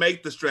to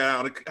make the Straight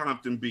Outta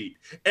Compton beat.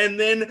 And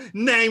then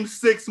name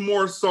 6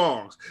 more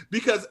songs.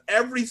 Because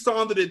every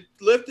song that it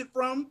lifted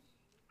from,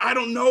 I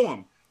don't know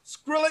them.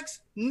 Skrillex?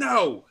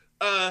 No.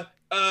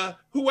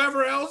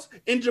 Whoever else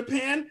in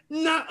Japan?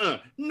 Nuh-uh.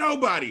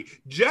 Nobody.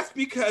 Just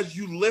because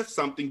you lift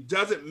something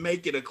doesn't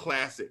make it a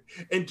classic.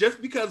 And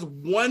just because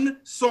one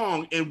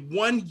song in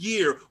 1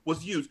 year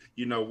was used,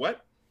 you know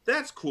what?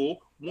 That's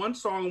cool. One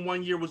song in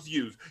 1 year was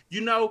used.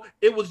 You know,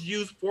 it was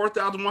used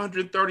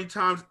 4,130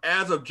 times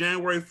as of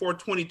January 4,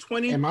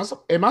 2020. Am I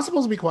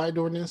supposed to be quiet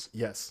during this?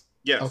 Yes.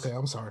 Yes. Okay,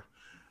 I'm sorry.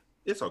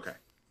 It's okay.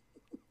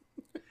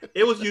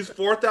 It was used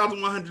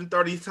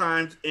 4,130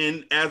 times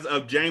as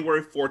of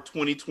January 4,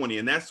 2020.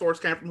 And that source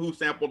came from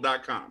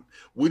whosampled.com.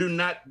 We do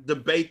not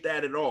debate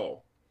that at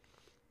all.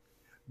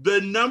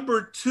 The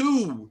number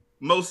 2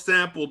 most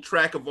sampled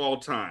track of all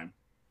time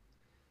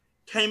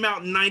came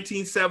out in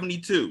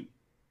 1972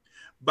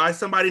 by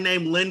somebody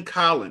named Lynn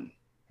Collin.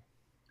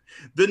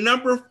 The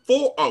number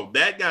 4,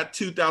 that got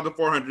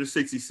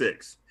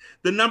 2,466.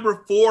 The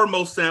number 4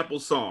 most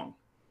sampled song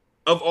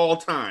of all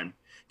time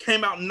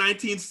came out in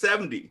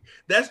 1970.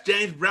 That's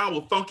James Brown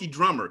with Funky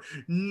Drummer.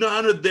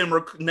 None of them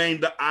are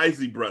named the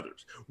Isley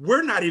Brothers.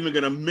 We're not even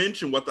going to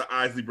mention what the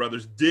Isley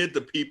Brothers did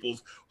to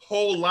people's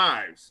whole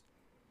lives.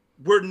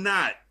 We're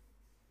not.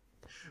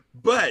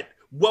 But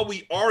what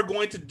we are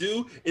going to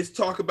do is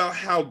talk about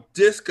how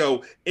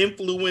disco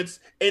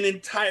influenced an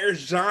entire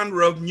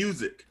genre of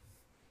music.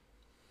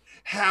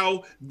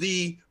 How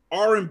the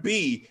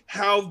R&B,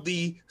 how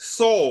the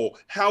soul,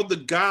 how the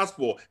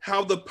gospel,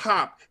 how the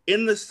pop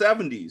in the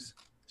 70s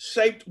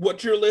shaped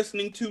what you're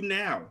listening to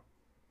now.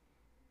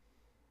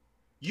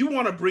 You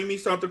want to bring me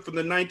something from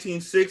the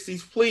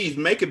 1960s? Please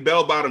make it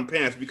bell-bottom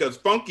pants, because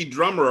Funky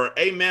Drummer or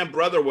Amen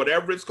Brother,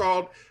 whatever it's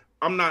called,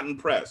 I'm not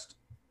impressed.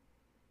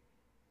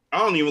 I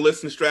don't even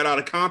listen to Straight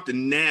Outta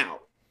Compton now.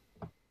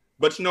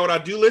 But you know what I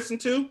do listen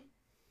to?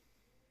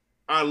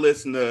 I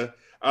listen to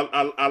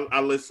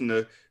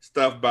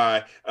stuff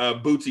by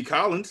Bootsy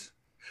Collins.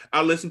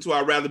 I listen to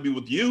I'd Rather Be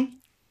With You.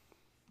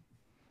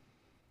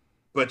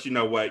 But you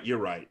know what? You're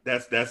right.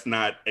 That's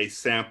not a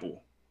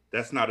sample.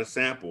 That's not a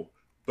sample.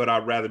 But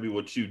I'd Rather Be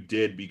With You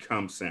did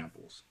become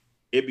samples.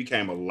 It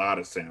became a lot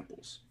of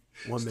samples.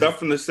 Stuff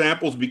from the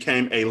samples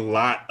became a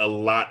lot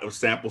of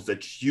samples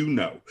that you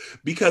know.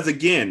 Because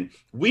again,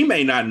 we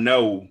may not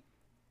know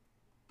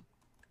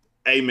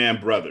Amen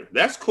Brother.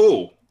 That's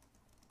cool.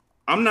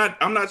 I'm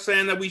not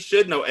saying that we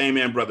should know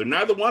Amen Brother.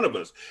 Neither one of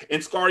us.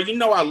 And Scar, you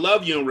know I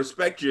love you and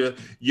respect your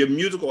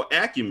musical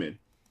acumen.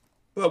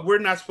 But we're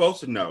not supposed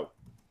to know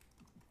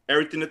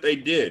everything that they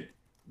did.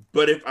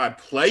 But if I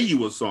play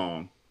you a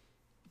song,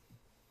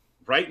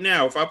 right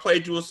now, if I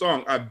played you a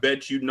song, I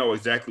bet you know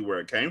exactly where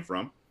it came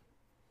from.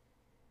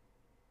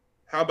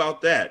 How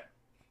about that?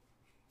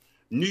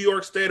 New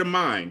York State of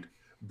Mind,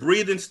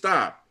 Breathe and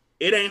Stop,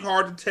 It Ain't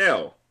Hard to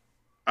Tell.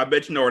 I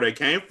bet you know where they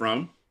came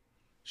from.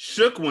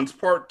 Shook Ones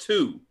Part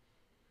 2.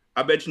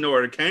 I bet you know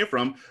where it came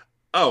from.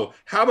 Oh,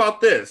 how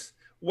about this?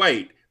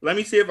 Wait, let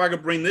me see if I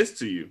can bring this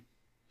to you.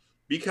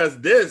 Because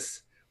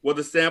this was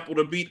a sample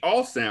to beat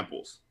all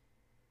samples.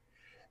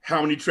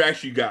 How many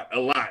tracks you got? A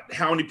lot.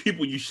 How many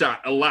people you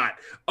shot? A lot.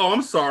 Oh,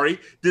 I'm sorry.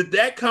 Did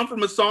that come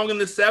from a song in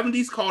the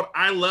 70s called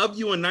I Love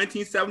You in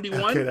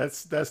 1971? Okay,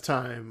 that's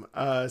time.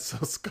 So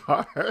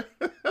Scar.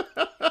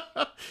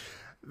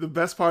 The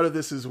best part of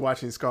this is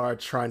watching Scar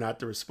try not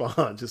to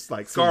respond. Just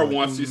like Scar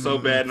wants you so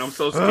bad, and I'm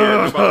so scared.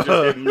 I'm about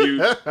to just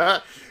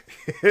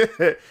hit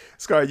mute.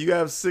 Scar, you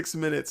have 6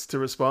 minutes to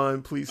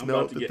respond. Please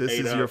note that this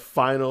is your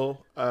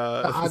final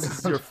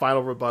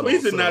rebuttal.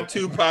 Please do not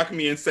Tupac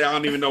me and say I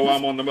don't even know why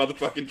I'm on the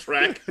motherfucking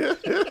track.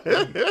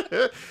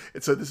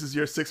 And so this is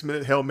your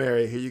 6-minute Hail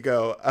Mary. Here you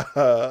go.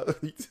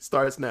 It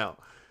starts now.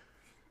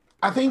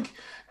 I think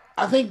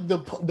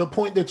the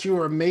point that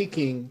you are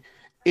making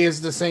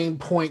is the same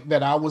point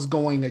that I was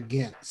going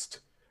against.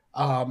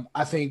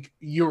 I think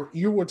you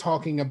were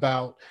talking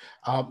about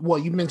well,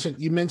 you mentioned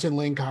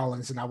Lynn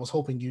Collins, and I was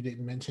hoping you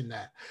didn't mention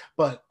that.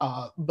 But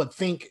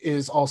Think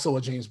is also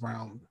a James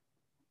Brown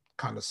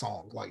kind of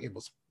song. Like, it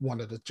was one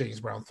of the James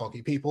Brown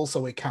funky people,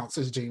 so it counts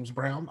as James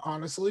Brown,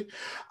 honestly.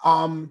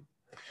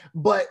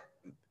 But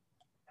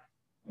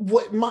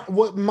what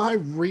my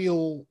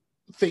real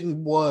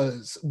thing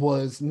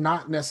was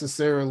not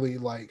necessarily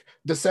like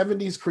the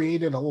 70s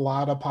created a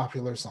lot of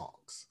popular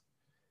songs.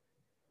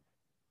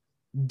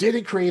 Did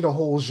it create a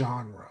whole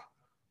genre?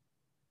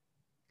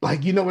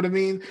 Like, you know what I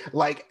mean?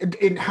 Like,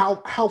 and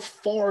how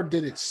far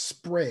did it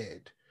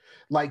spread?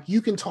 Like,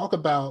 you can talk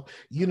about,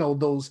 you know,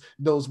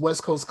 those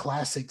West Coast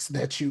classics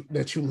that you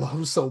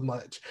love so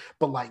much,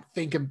 but like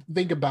think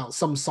about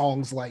some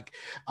songs like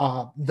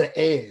The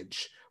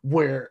Edge,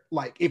 where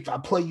like if I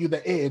play you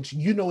The Edge,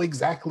 you know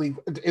exactly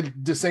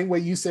the same way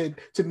you said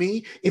to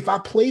me, if I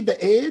play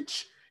The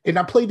Edge, and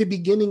I play the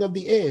beginning of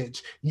The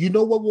Edge, you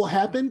know what will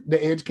happen?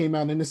 The Edge came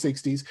out in the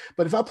 60s.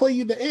 But if I play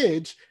you The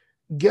Edge,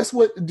 guess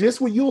what? Just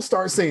what you'll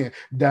start saying,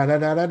 da da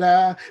da da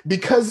da,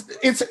 because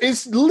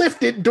it's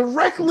lifted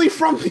directly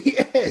from The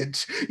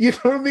Edge. You know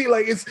what I mean?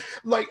 Like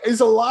it's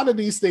a lot of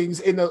these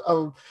things in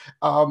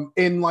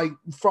like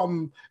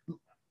from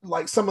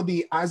like some of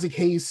the Isaac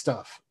Hayes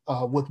stuff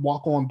with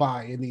Walk On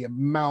By and the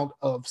amount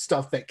of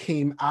stuff that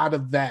came out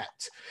of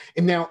that.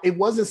 And now it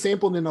wasn't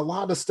sampled in a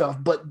lot of stuff,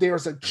 but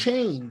there's a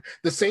chain,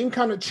 the same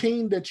kind of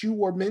chain that you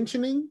were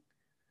mentioning,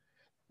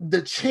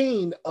 the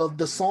chain of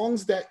the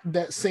songs that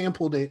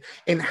sampled it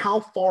and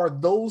how far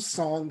those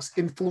songs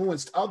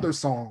influenced other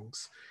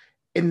songs.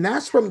 And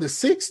that's from the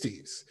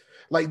 60s.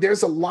 Like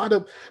there's a lot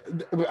of,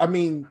 I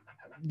mean,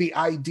 the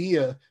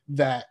idea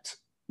that,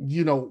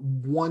 you know,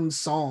 one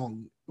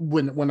song,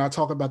 when I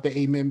talk about the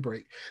Amen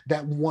break,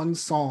 that one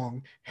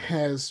song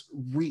has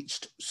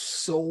reached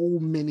so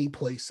many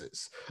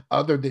places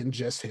other than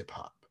just hip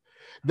hop.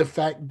 The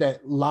fact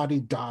that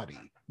Lottie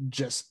Dottie,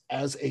 just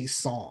as a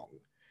song,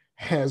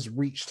 has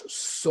reached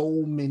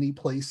so many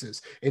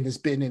places and has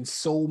been in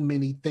so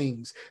many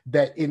things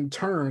that in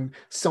turn,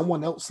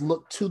 someone else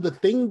looked to the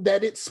thing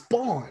that it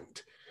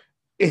spawned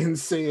and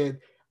said,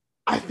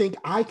 I think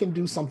I can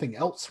do something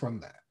else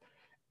from that.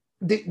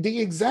 The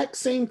exact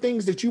same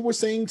things that you were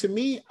saying to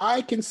me,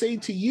 I can say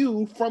to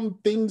you from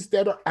things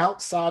that are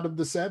outside of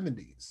the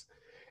 70s.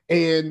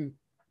 And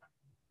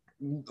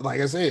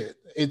like I said,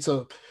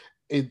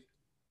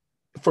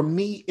 for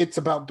me, it's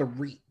about the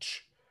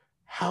reach.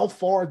 How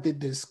far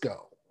did this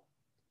go?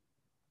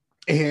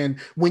 And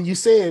when you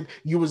said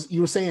you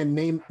were saying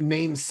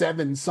name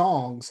 7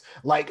 songs,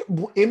 like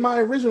in my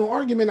original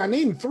argument, I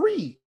named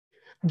 3,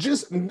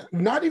 just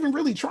not even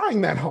really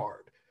trying that hard.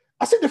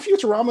 I said the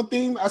Futurama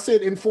theme. I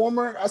said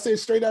Informer. I said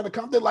Straight Outta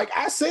Compton. Like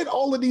I said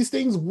all of these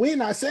things when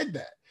I said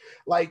that.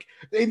 Like,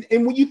 and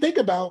when you think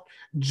about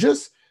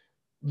just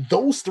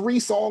those 3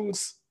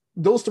 songs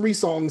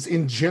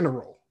in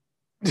general,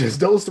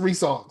 just those 3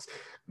 songs,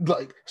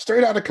 like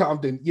Straight Outta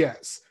Compton,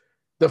 yes.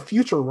 The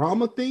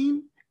Futurama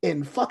theme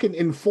and fucking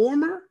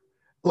Informer,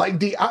 like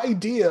the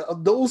idea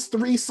of those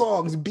 3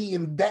 songs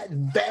being that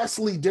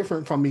vastly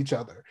different from each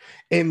other,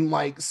 and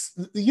like,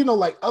 you know,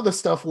 like other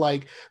stuff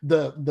like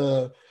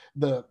the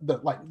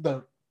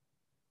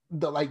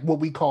like what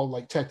we call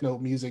like techno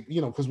music, you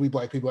know, because we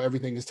black people,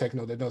 everything is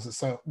techno that doesn't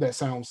sound, that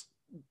sounds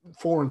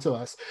foreign to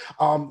us.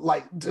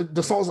 Like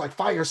the songs like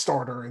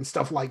Firestarter and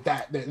stuff like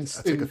that. I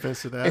take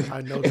offense to that.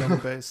 I know drum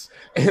and bass.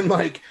 And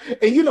like,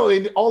 and you know,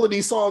 in all of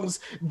these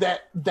songs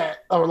that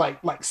are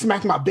like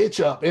Smack My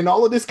Bitch Up and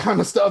all of this kind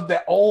of stuff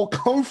that all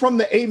come from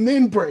the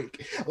Amen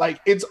break.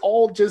 Like it's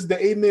all just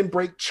the Amen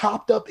break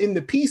chopped up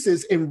into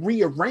pieces and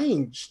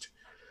rearranged.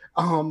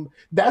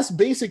 That's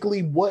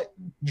basically what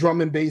drum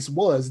and bass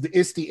was.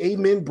 It's the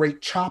Amen break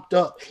chopped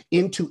up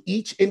into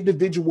each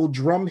individual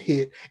drum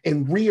hit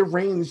and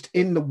rearranged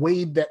in the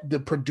way that the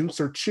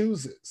producer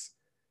chooses.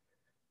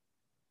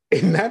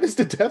 And that is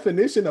the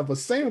definition of a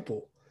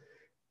sample.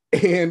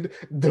 And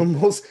the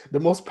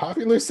most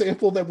popular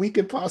sample that we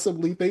could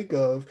possibly think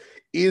of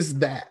is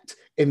that.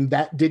 And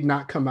that did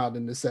not come out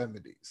in the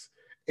 70s.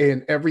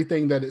 And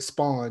everything that it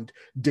spawned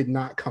did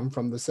not come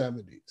from the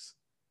 70s.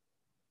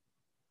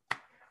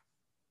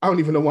 I don't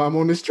even know why I'm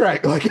on this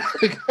track. Like,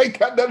 I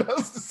got nothing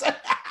else to say.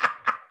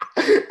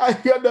 I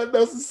got nothing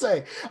else to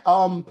say.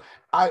 I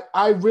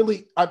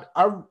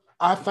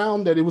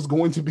found that it was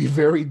going to be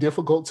very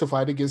difficult to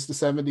fight against the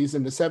 70s,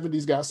 and the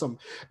 70s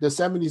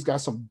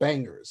got some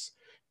bangers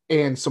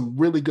and some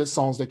really good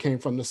songs that came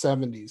from the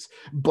 70s.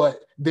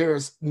 But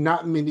there's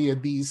not many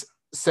of these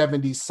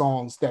 70s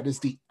songs that is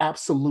the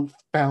absolute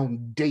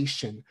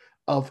foundation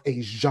of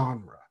a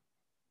genre.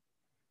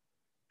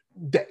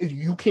 That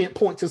you can't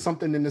point to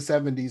something in the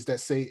 70s that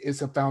say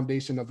it's a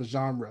foundation of a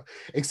genre,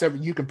 except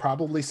you could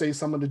probably say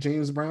some of the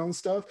James Brown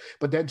stuff,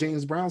 but that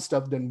James Brown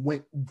stuff then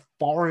went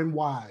far and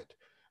wide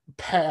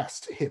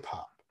past hip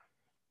hop.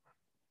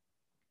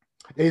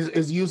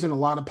 Is using a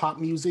lot of pop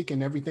music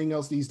and everything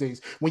else these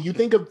days. When you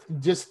think of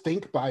just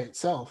Think by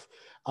itself,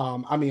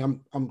 I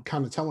mean, I'm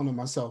kind of telling on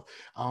myself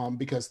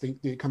because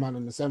Think did come out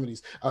in the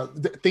 70s.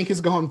 Think has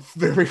gone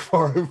very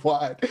far and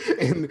wide,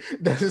 and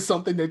that is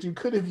something that you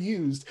could have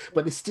used,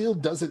 but it still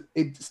doesn't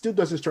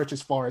stretch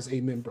as far as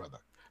Amen, brother.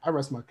 I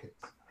rest my case.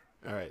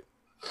 All right,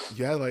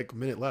 you had like a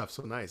minute left,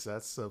 so nice.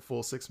 That's a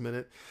full 6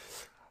 minute.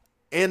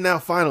 And now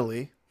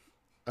finally,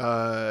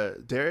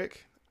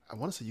 Derek, I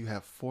want to say you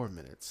have 4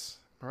 minutes.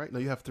 All right, no,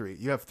 you have 3.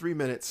 You have 3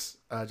 minutes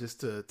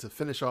just to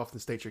finish off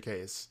and state your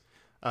case.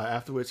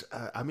 After which,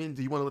 I mean,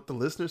 do you want to let the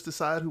listeners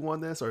decide who won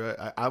this,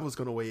 or I was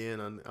going to weigh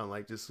in on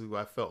like just who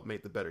I felt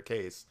made the better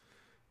case,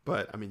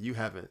 but I mean, you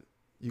haven't.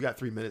 You got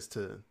 3 minutes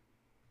to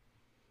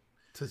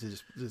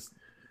just.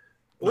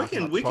 We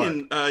can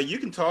you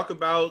can talk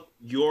about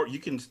you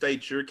can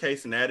state your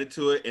case and add it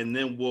to it, and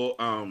then we'll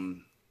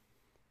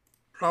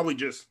probably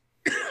just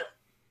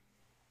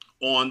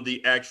on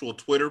the actual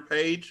Twitter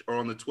page or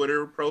on the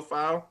Twitter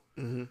profile,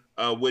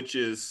 which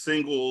is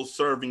Single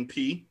Serving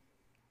P.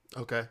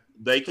 Okay.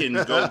 They can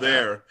go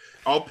there.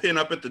 I'll pin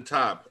up at the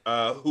top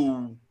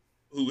who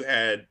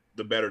had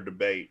the better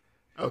debate.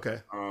 Okay.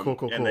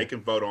 Cool. And they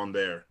can vote on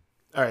there.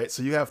 All right.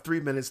 So you have 3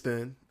 minutes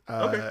then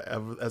Okay.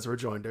 as a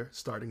rejoinder,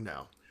 starting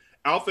now.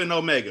 Alpha and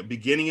Omega,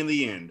 beginning and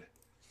the end.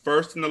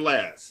 First and the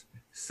last.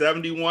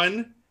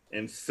 71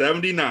 and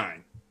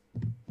 79.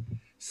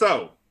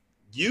 So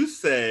you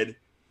said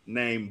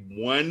name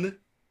one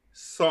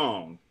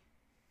song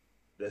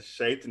that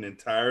shaped an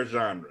entire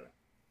genre.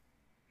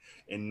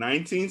 In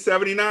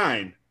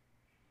 1979,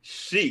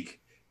 Chic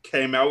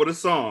came out with a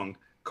song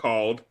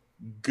called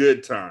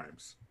Good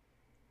Times.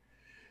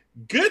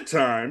 Good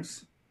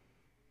Times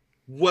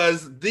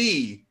was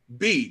the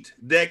beat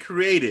that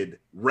created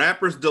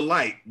Rapper's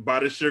Delight by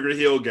the Sugar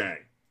Hill Gang.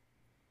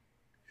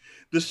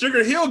 The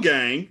Sugar Hill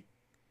Gang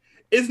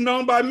is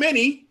known by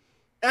many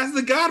as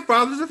the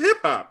godfathers of hip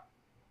hop.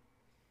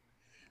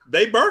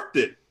 They birthed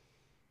it.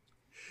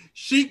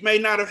 Chic may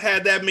not have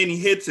had that many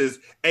hits as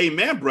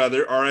Amen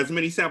Brother or as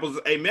many samples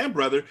as Amen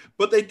Brother,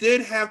 but they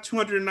did have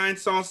 209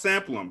 songs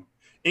sample them,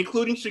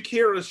 including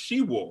Shakira's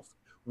She Wolf,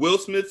 Will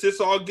Smith's It's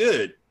All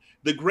Good,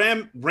 the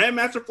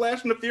Grandmaster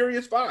Flash and the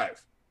Furious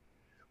Five.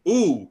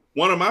 Ooh,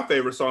 one of my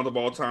favorite songs of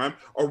all time,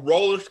 a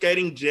roller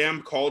skating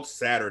jam called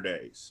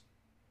Saturdays.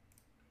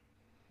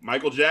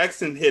 Michael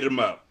Jackson hit him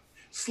up.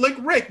 Slick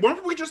Rick,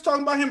 weren't we just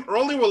talking about him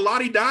earlier with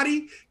Lottie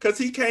Dottie? Because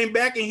he came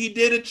back and he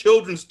did a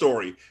children's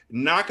story.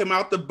 Knock him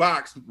out the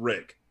box,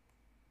 Rick.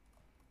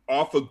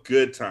 Off of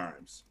Good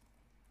Times.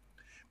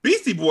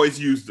 Beastie Boys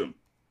used them.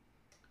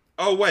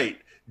 Oh, wait.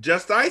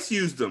 Just Ice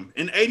used them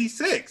in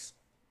 86.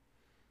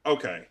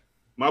 Okay.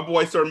 My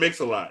boy Sir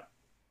Mix-a-Lot.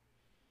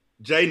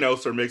 Jay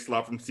knows Sir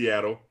Mix-a-Lot from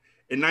Seattle.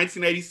 In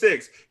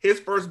 1986,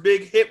 his first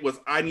big hit was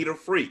I Need a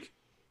Freak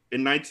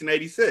in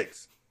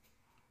 1986.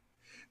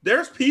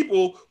 There's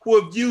people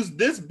who have used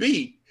this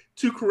beat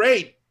to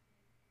create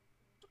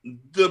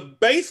the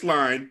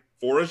baseline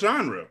for a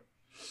genre.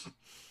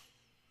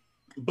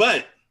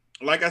 But,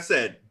 like I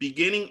said,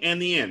 beginning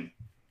and the end.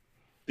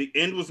 The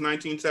end was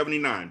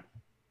 1979.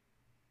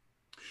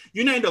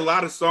 You named a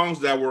lot of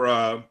songs that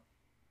were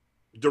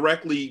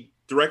directly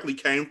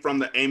came from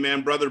the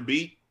Amen Brother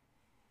beat.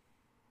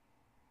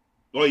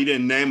 Well, you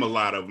didn't name a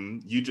lot of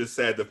them. You just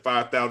said the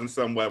 5,000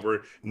 somewhat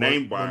were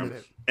named by them,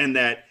 and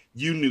that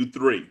you knew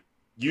three.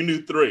 You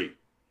knew three.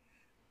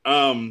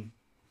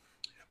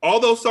 All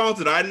those songs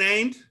that I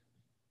named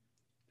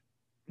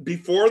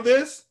before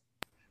this,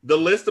 the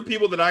list of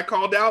people that I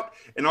called out,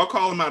 and I'll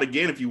call them out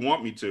again if you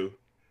want me to.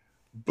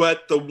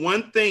 But the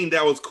one thing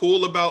that was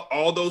cool about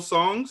all those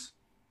songs,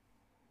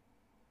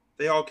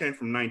 they all came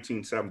from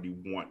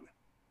 1971.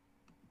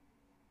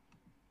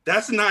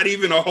 That's not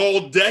even a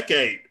whole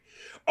decade.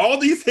 All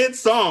these hit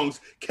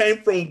songs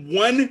came from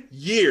 1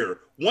 year,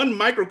 one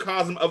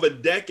microcosm of a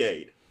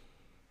decade.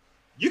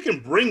 You can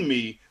bring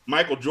me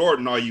Michael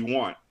Jordan all you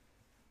want.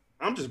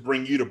 I'm just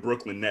bringing you the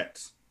Brooklyn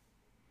Nets.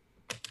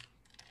 I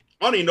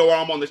don't even know why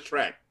I'm on this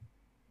track.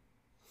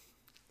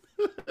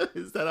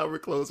 Is that how we're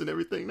closing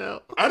everything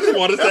now? I just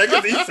want to say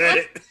because he said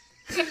it.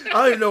 I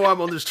don't even know why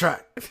I'm on this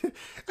track.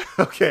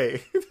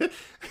 Okay.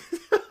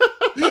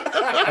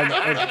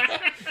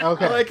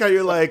 Okay. I like how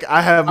you're like,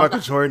 I have Michael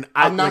Jordan.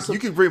 You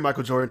can bring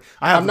Michael Jordan.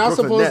 I have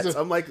the Brooklyn Nets.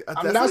 I'm like,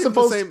 that's not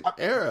supposed the same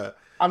era.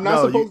 I'm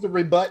not supposed to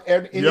rebut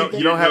anything.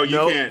 You don't have.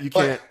 No, you can't. You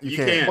can't. You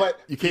can't.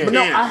 But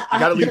no, you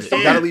gotta leave it.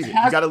 You gotta leave it.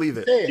 You gotta leave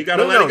it. You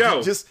gotta let it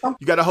go.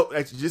 You gotta hope.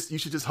 You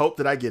should just hope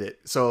that I get it.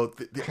 So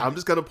I'm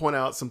just gonna point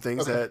out some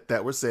things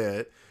that were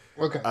said.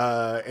 Okay.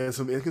 And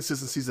some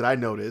inconsistencies that I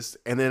noticed,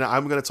 and then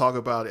I'm gonna talk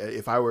about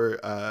if I were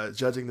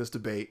judging this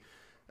debate,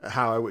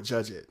 how I would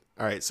judge it.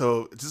 All right.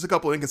 So just a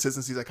couple of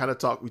inconsistencies.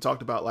 We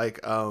talked about like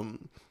the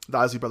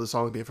Isley Brothers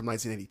song being from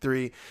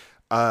 1983.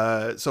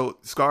 So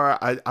Scar,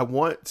 I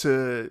want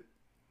to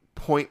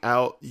point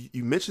out,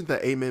 you mentioned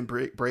the Amen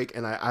break,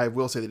 and I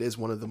will say that it is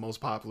one of the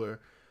most popular,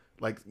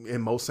 like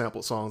in most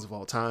sampled songs of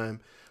all time.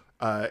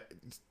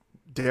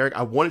 Derek,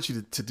 I wanted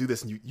you to do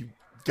this, and you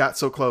got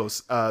so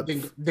close.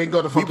 Then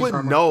go to Funky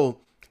Drummer.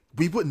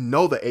 We wouldn't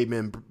know the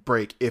Amen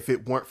break if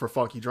it weren't for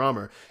Funky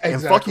Drummer. Exactly.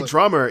 And Funky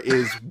Drummer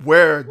is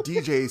where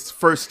DJs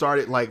first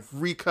started like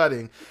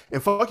recutting,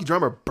 and Funky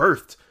Drummer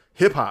birthed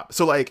hip hop.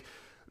 So like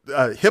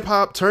hip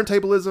hop,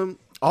 turntablism,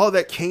 all of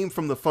that came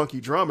from the Funky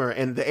Drummer,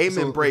 and the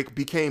Amen break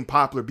became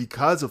popular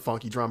because of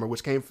Funky Drummer,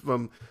 which came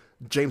from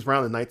James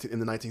Brown in the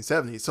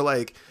 1970s. So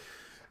like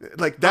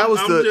that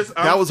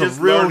was a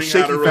real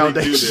shaky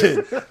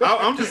foundation.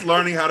 I'm just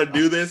learning how to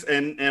do this,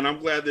 and I'm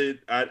glad that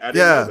I didn't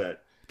know that.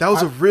 That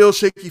was a real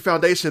shaky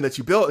foundation that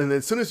you built, and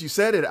as soon as you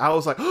said it, I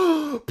was like,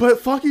 "Oh, but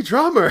Funky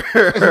Drummer!"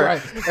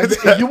 Right?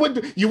 And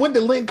you went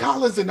to Lynn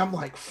Collins, and I'm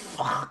like,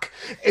 "Fuck!"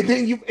 And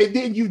then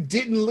you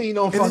didn't lean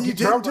on Funky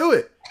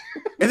Drummer.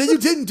 And then you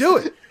didn't do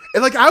it.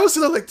 And like I was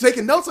still like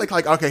taking notes, like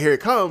okay, here it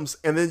comes,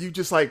 and then you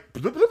just like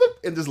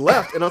and just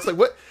left, and I was like,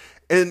 "What?"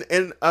 And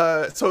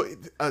so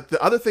the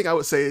other thing I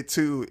would say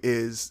too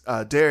is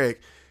Derek,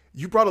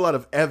 you brought a lot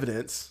of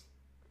evidence.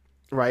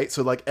 Right.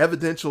 So like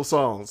evidential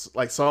songs,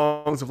 like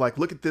songs of like,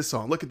 look at this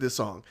song.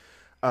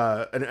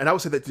 and I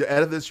would say that the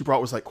evidence you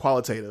brought was like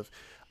qualitative.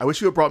 I wish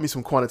you had brought me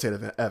some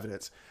quantitative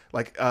evidence.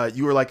 Like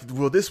you were like,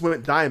 well, this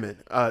went diamond.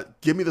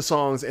 Give me the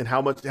songs and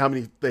how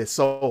many they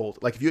sold.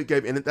 Like if you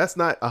gave, and that's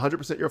not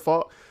 100% your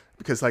fault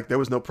because like there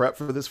was no prep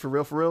for this for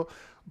real.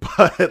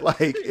 But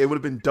like it would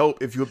have been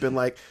dope if you had been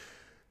like,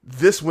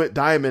 this went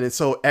diamond and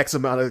sold X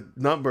amount of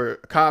number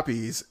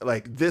copies.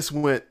 Like this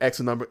went X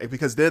number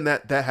because then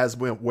that has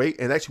went weight.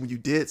 And actually, when you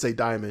did say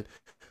diamond,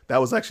 that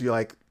was actually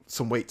like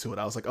some weight to it.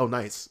 I was like, oh,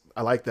 nice.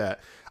 I like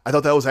that. I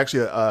thought that was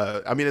actually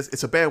I mean,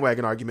 it's a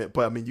bandwagon argument,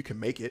 but I mean, you can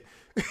make it.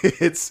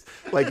 It's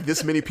like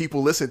this many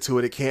people listen to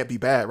it. It can't be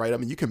bad, right? I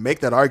mean, you can make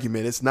that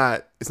argument. It's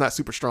not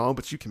super strong,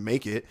 but you can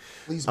make it.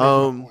 Please make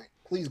my point.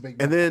 Please make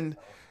my point. And then,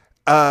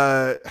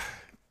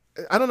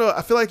 I don't know.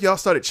 I feel like y'all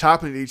started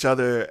chopping at each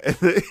other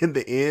in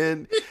the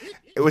end,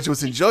 which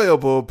was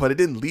enjoyable, but it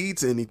didn't lead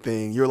to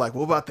anything. You're like,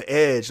 what about the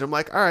edge? And I'm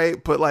like, all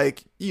right, but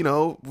like, you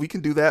know, we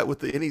can do that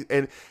with any,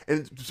 and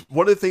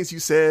one of the things you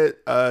said,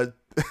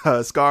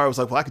 Scar was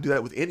like, well, I could do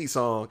that with any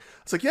song.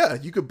 It's like, yeah,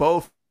 you could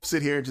both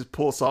sit here and just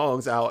pull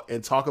songs out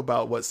and talk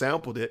about what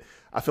sampled it.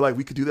 I feel like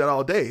we could do that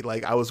all day.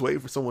 Like I was waiting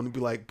for someone to be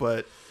like,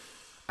 but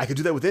I could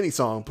do that with any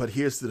song, but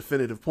here's the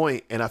definitive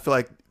point. And I feel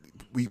like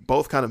we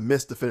both kind of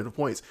missed definitive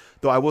points.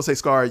 Though I will say,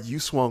 Scar, you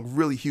swung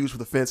really huge for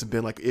the fence and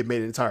been like, it made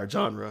an entire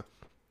genre.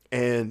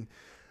 And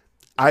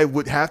I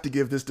would have to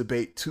give this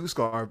debate to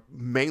Scar,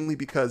 mainly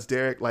because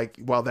Derek, like,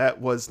 while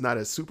that was not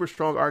a super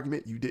strong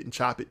argument, you didn't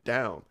chop it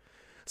down.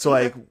 So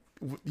like,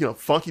 you know,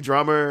 Funky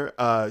Drummer,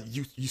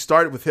 you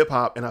started with hip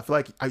hop, and I feel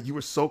like you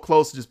were so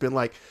close to just being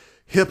like,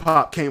 hip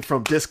hop came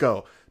from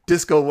disco.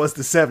 Disco was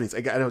the 70s. I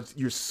know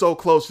you're so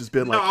close to just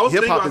being like,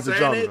 hip hop is a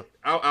genre.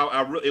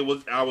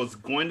 I was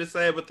going to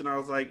say it, but then I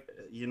was like,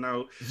 you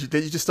know,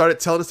 then you just started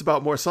telling us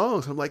about more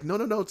songs. I'm like,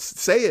 no,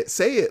 say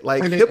it.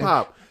 Like hip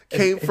hop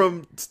came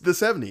from the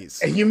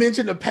 70s. And you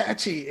mentioned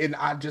Apache, and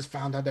I just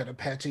found out that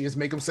Apache is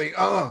make them say,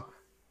 Oh,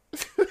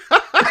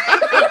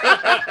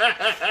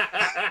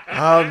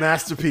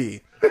 Master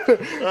P.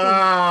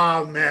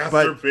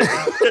 Master P.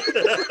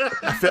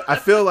 I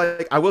feel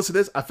like, I will say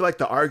this, I feel like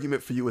the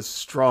argument for you is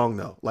strong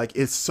though. Like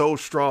it's so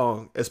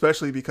strong,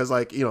 especially because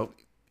like, you know,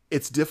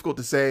 it's difficult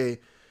to say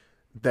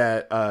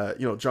that,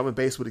 you know, drum and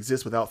bass would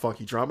exist without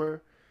Funky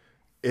Drummer.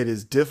 It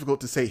is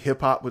difficult to say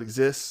hip hop would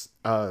exist,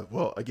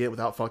 well, again,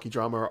 without Funky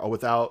Drummer or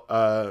without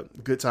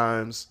Good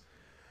Times.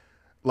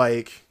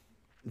 Like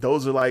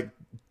those are like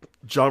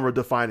genre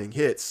defining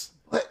hits.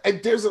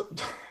 And there's a,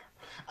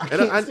 I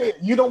can't say it.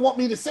 You don't want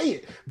me to say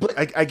it, but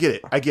I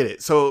get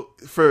it. So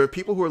for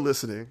people who are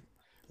listening,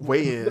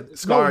 weigh in.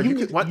 Scar, you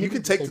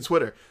can take to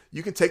Twitter.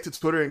 You can take to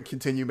Twitter and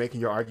continue making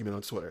your argument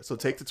on Twitter. So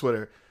take to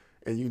Twitter,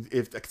 and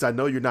because I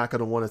know you're not going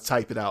to want to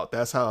type it out.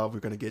 That's how we're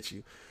going to get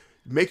you.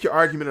 Make your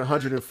argument in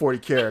 140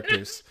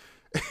 characters.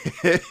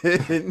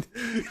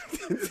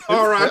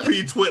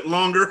 R.I.P. Twit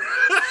longer.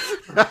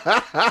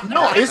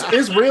 No,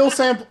 it's real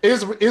sample.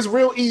 Is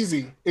real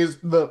easy. Is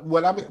the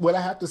what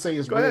I have to say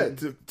is go real ahead.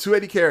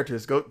 280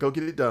 characters. Go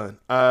get it done.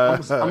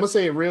 I'm gonna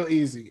say it real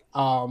easy.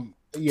 Yeah,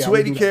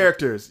 280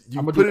 characters.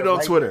 You put it on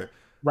Twitter.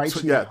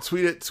 Right. Yeah,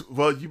 tweet it.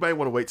 Well, you might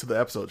want to wait till the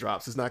episode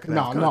drops. It's not going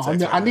to have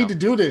context. I need to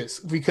do this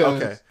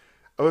because okay.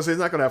 I would say it's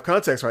not going to have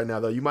context right now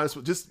though. You might as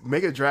well just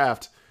make a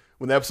draft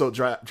when the episode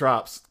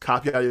drops.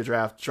 Copy out your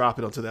draft, drop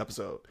it onto the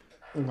episode.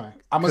 Okay.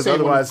 I'm gonna say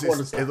otherwise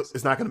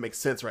it's not going to make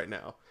sense right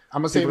now.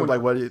 I'm gonna say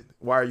like,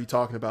 why are you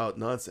talking about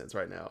nonsense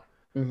right now?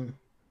 Mm-hmm.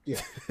 Yeah.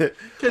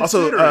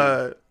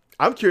 Also,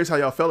 I'm curious how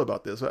y'all felt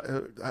about this.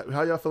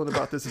 How y'all feeling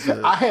about this?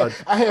 I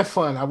had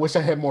fun. I wish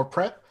I had more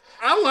prep.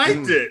 I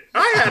liked it.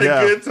 I had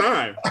a good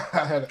time.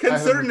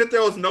 Considering that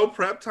there was no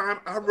prep time,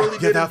 I really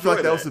did. I feel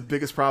like that was the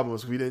biggest problem.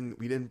 Was we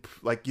didn't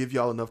like give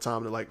y'all enough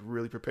time to like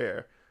really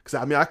prepare. Because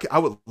I mean, I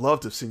would love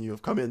to have seen you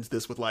have come into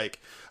this with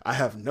like, I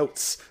have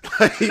notes.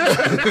 I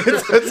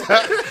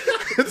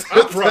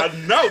brought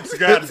notes.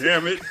 God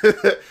damn it!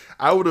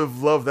 I would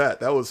have loved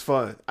that. That was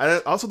fun.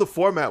 Also, the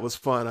format was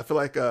fun. I feel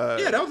like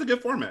yeah, that was a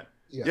good format.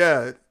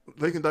 Yeah,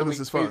 Lincoln Douglas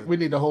is fun. We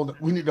need to hold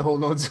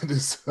on to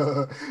this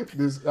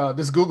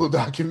Google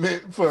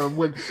document for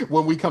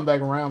when we come back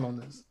around on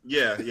this.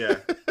 Yeah.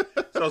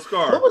 So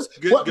Scar,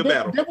 good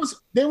battle.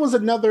 There was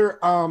another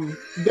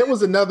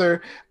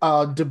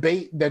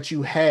debate that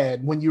you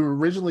had when you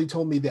originally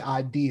told me the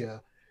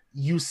idea.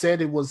 You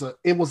said it was a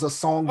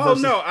song. Oh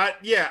no,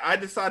 I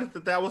decided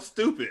that was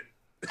stupid.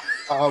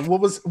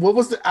 What was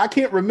the? I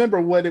can't remember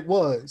what it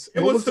was. It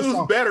was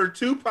who's better,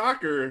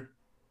 Tupac or?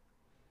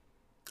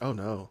 Oh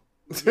no.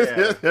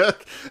 Yeah.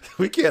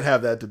 We can't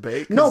have that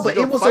debate. No, but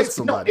it was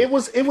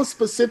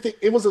specific.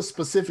 It was a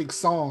specific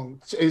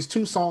song. It's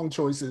two song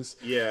choices.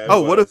 Yeah.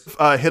 What if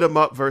Hit 'Em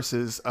Up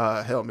versus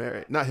Hail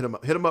Mary? Not Hit 'Em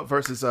Up. Hit 'Em Up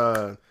versus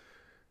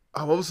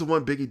what was the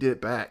one Biggie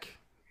did back?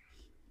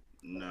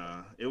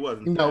 Nah, it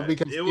wasn't. No, that.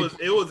 because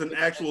it was an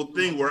actual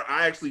thing where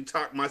I actually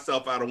talked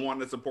myself out of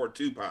wanting to support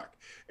Tupac,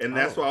 and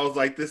that's why I was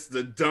like, "This is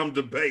a dumb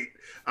debate."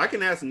 I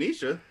can ask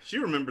Nisha; she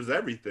remembers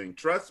everything.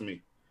 Trust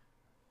me.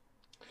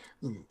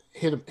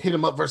 Hit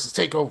him up versus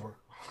Takeover.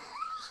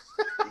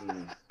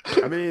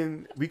 I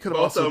mean, we could have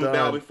Both also of them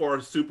now done. before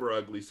Super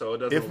Ugly, so it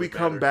doesn't If really we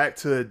come matter. back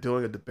to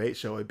doing a debate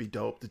show, it'd be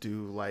dope to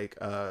do like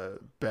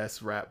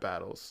best rap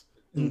battles.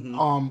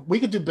 We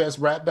could do best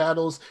rap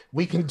battles.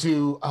 We can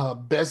do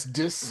best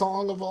diss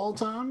song of all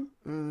time.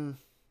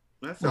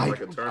 That sounds Like, like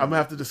a I'm tournament. gonna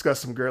have to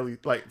discuss some girly,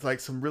 like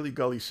some really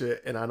gully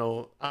shit, and I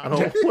don't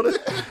want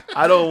to.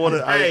 I don't want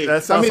to. Hey,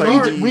 That sounds mean,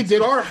 like we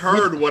did. Scar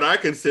heard what I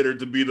considered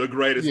to be the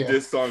greatest Yeah.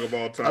 diss song of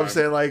all time. I'm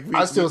saying like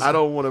I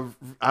don't want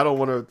to. I don't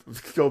want to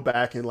go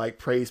back and like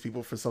praise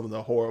people for some of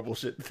the horrible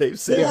shit that they've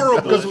said.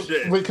 Horrible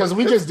because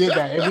we just did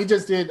that, and we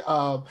just did.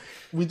 And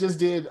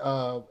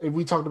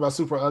we talked about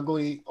Super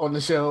Ugly on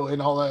the show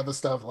and all that other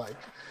stuff. Like,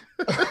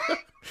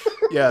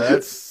 Yeah,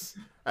 that's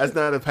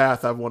not a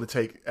path I want to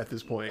take at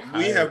this point.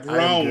 We have I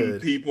am grown,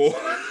 good. people.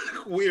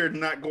 We are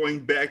not going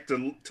back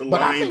to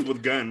But I lines think-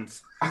 with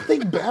guns. I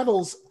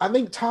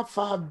think top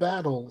 5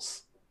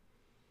 battles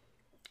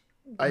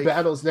Like,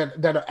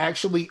 that are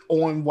actually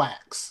on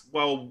wax.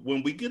 Well,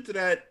 when we get to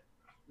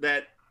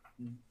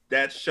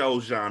that show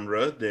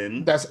genre,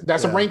 then That's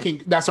a Yeah.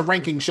 ranking. That's a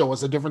ranking show.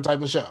 It's a different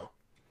type of show.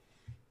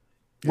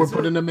 We're Is it?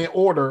 putting them in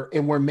order,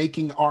 and we're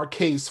making our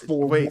case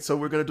for. Wait, so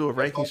we're gonna do a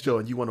ranking show,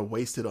 and you want to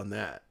waste it on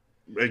that?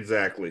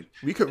 exactly.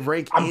 We could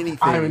rank I'm anything.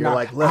 not- You're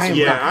like, I let's am rank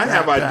Yeah, I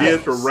have rap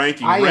ideas for battles.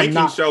 ranking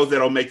not- shows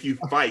that'll make you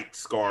fight,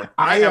 Scar.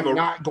 I have am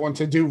not going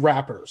to do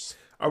rappers.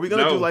 Are we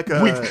gonna No. do like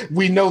a?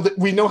 We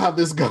know how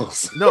this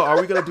goes. No,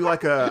 are we gonna do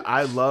like a?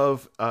 I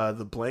love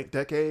the blank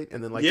decade,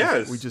 and then like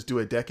Yes. we just do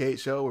a decade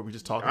show where we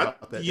just talk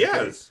about that.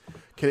 Yes.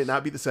 Decade? Can it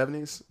not be the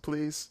 70s,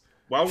 please?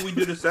 Why would we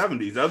do the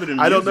 70s? Other than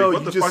music, I don't know, what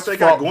you the fuck just they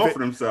got fought going for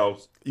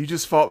themselves? You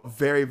just fought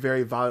very,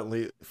 very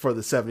violently for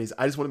the 70s.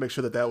 I just want to make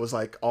sure that was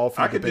like all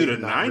for I could do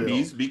debate the and not real.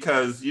 90s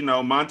because,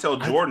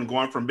 Montel Jordan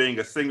going from being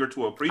a singer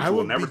to a preacher I will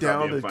would never be stop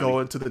down being to funny. go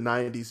into the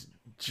 90s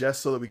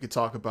just so that we could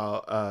talk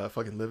about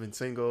fucking Living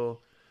Single.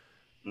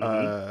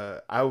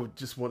 I would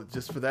just want it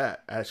just for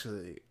that,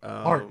 actually.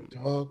 Martin,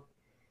 dog.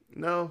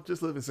 No,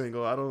 just Living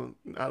Single. I don't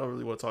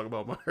really want to talk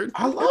about Martin.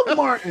 I love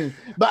Martin,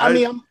 but I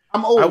mean,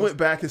 I'm old. I went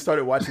back and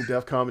started watching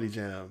Def Comedy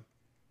Jam.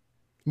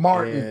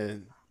 Martin.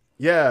 And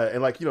yeah,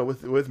 and like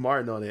with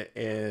Martin on it,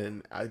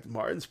 and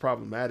Martin's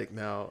problematic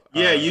now.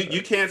 Yeah,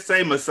 you can't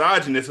say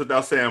misogynist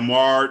without saying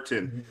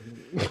Martin.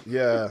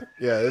 Yeah,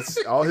 it's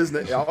all his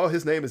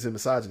name is in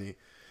misogyny.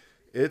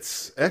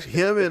 It's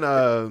him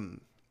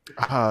and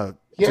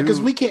yeah, because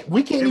dude. we can't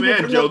Him even and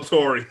bring Joe up,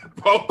 Torre.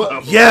 Both of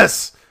them.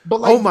 Yes.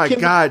 But like, Oh my can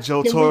we- God,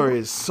 Joe can we- Torre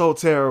is so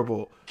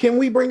terrible. Can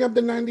we bring up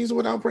the 90s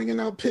without bringing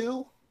out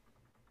Pill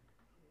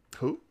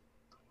Who?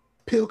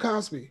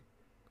 Cosby?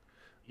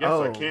 Yes,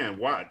 I Oh. can.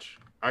 Watch.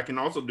 I can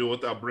also do it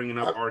without bringing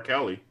up R.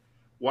 Kelly.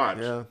 Watch.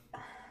 Yeah.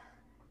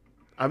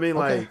 I mean,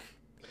 Okay. like,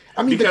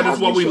 I mean, Because the it's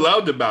what Cosby we Show,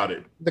 loved about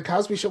it. The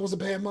Cosby Show was a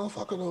bad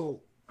motherfucker,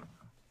 though.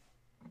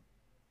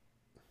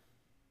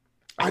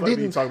 I I feel like we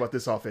didn't. can talk about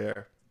this off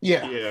air.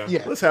 Yeah.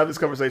 Yeah. Let's have this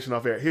conversation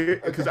off air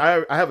here because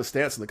I have a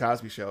stance on the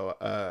Cosby Show.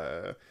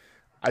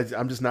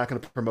 I'm just not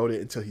going to promote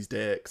it until he's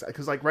dead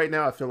because like right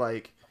now I feel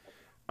like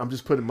I'm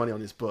just putting money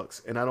on his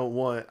books and I don't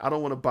want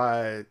to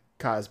buy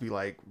Cosby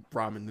like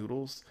ramen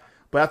noodles.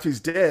 But after he's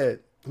dead,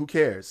 who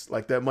cares?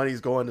 Like that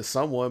money's going to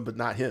someone, but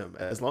not him.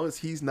 As long as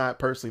he's not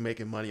personally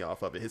making money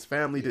off of it, his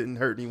family didn't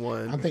hurt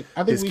anyone. I think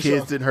his we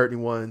kids should. didn't hurt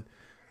anyone.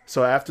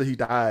 So after he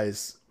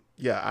dies,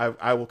 yeah,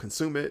 I will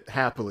consume it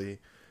happily.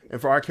 And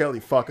for R. Kelly,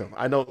 fuck him.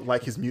 I don't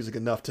like his music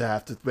enough to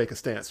have to make a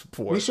stance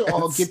for it. We should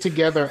all It's- get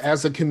together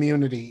as a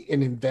community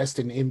and invest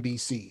in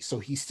NBC so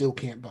he still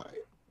can't buy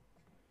it.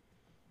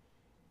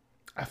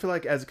 I feel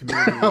like as a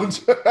community,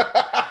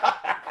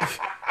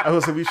 I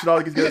would say we should all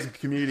get together as a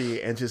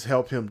community and just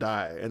help him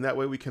die, and that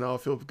way we can all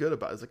feel good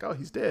about it. It's like, oh,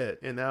 he's dead,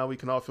 and now we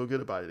can all feel good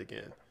about it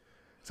again.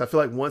 So I feel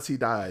like once he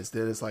dies,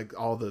 then it's like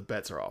all the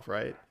bets are off,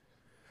 right?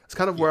 It's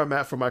kind of where I'm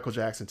at for Michael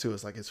Jackson too.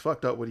 It's like it's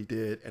fucked up what he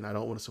did, and I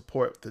don't want to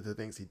support the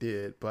things he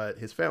did, but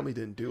his family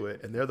didn't do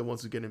it, and they're the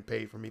ones who are getting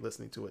paid for me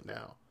listening to it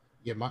now.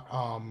 Yeah,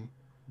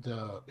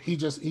 he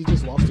just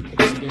lost the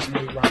case against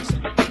Wade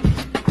Robson.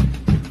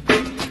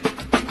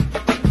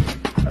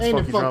 That's Ain't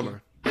it Funky funky?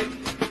 Drummer.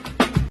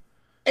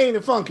 Ain't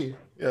it funky?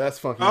 Yeah, that's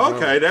Funky Oh, Drummer.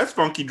 okay, that's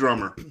Funky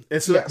Drummer.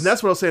 And so Yes. and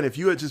that's what I was saying. If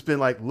you had just been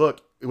like,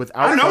 look,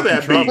 without I know Funky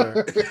that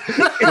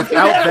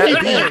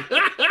beat.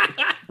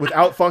 Drummer,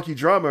 without Funky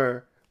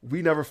Drummer,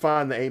 we never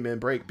find the Amen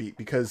break beat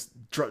because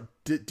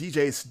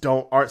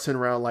DJs aren't sitting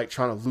around like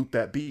trying to loop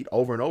that beat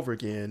over and over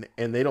again,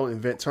 and they don't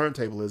invent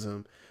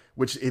turntablism,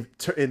 which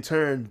in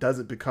turn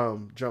doesn't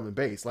become drum and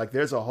bass. Like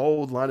there's a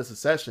whole line of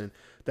succession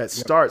that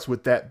starts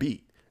with that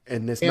beat.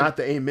 And it's not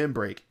the amen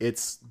break;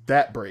 it's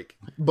that break.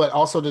 But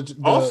also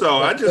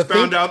I just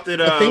found out that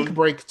the think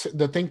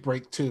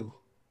break too.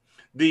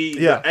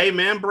 The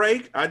Amen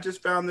break. I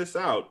just found this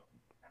out.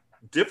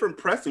 Different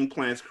pressing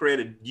plants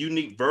created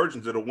unique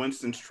versions of the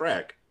Winston's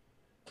track,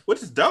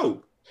 which is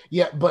dope.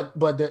 Yeah, but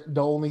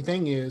the only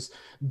thing is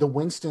the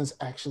Winstons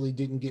actually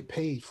didn't get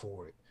paid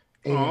for it.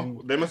 And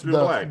they must be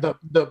black.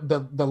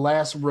 The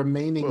last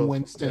remaining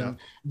Winston,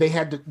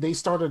 yeah. they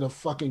started a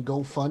fucking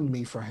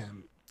GoFundMe for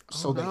him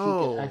so that he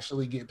could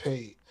actually get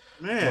paid.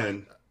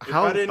 Man, If I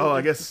How? didn't, Oh,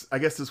 I guess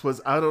this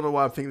was. I don't know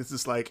why I'm thinking this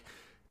is like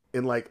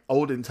in like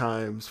olden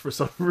times for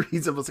some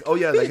reason. I was like, oh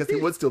yeah, I guess he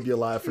would still be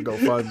alive for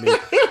GoFundMe.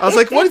 I was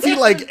like, what is he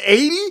like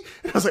 80? I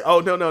was like,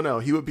 oh no,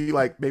 he would be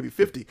like maybe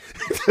 50.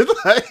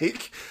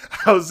 Like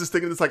I was just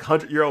thinking this like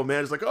 100-year-old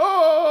man is like,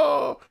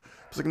 oh. I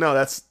was like, no,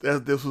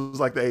 this was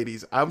like the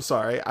 80s. I'm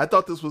sorry, I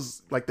thought this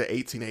was like the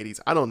 1880s.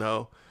 I don't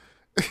know.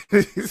 I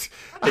I didn't was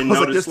know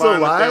like, that they're Sly still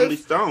and the Family alive.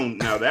 Stone.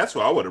 Now that's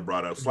what I would have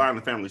brought up. Sly and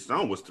the Family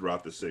Stone was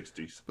throughout the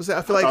 60s. But I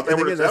I feel like, thought they and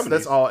were the again,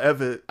 that's 70s. all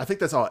evidence. I think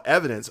that's all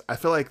evidence. I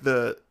feel like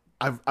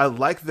I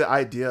like the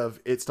idea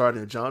of it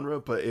starting a genre,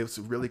 but it's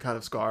really kind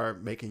of Scar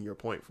making your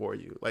point for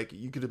you. Like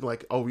you could have been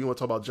like, oh, we want to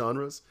talk about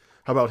genres?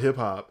 How about hip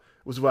hop?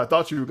 Which is what I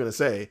thought you were gonna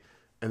say,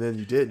 and then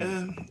you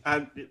didn't.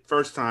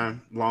 First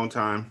time, long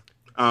time.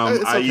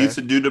 It's I okay. used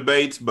to do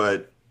debates,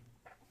 but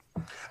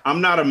I'm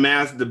not a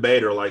mass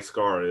debater like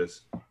Scar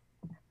is.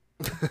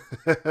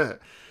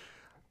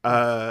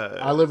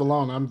 I live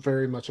alone. I'm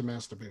very much a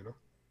masturbator.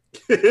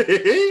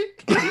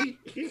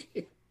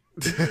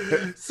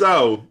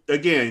 So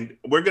again,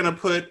 we're gonna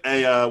put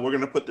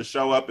the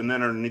show up, and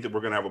then underneath it, we're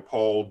gonna have a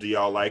poll. Do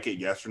y'all like it?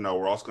 Yes or no.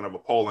 We're also gonna have a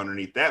poll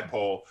underneath that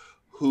poll.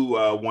 Who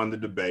won the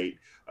debate,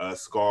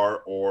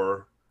 Scar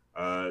or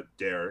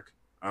Derek?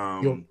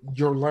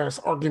 Your last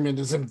argument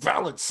is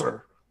invalid,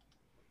 sir.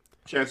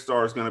 Chances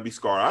are it's gonna be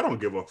Scar. I don't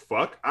give a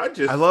fuck. I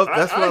love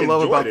that's what I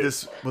love enjoyed about it.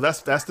 this. Well,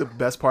 that's the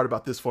best part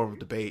about this form of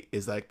debate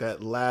is like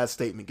that last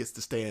statement gets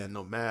to stand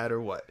no matter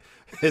what.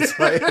 It's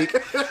like I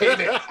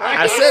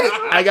said it.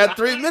 I got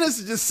 3 minutes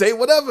to just say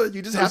whatever.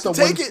 You just have to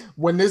take it.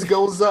 When this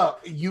goes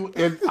up,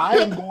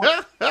 I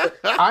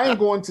am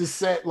going to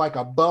set like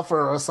a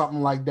buffer or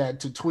something like that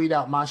to tweet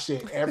out my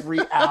shit every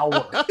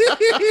hour.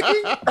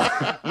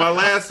 my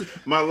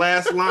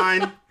last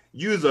line: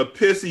 use a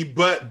pissy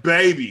butt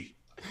baby.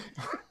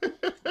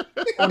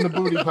 On the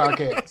Booty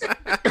Podcast.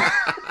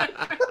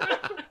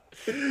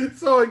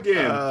 So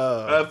again,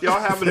 if y'all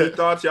have any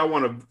thoughts, y'all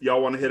want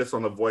to hit us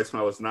on the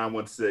voicemail. It's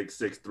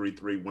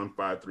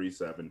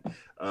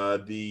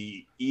 916-633-1537.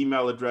 The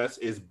email address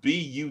is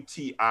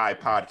BUTI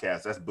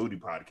podcast. That's Booty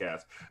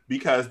Podcast,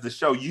 because the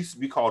show used to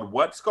be called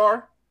what,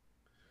 Scar?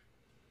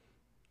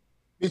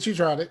 Bitch, you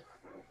tried it.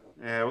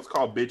 Yeah, it was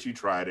called Bitch You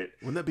Tried It.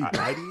 Wouldn't that be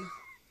Bitey?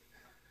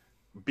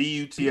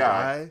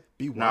 BUTI.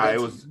 Nah,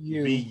 it was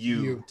You.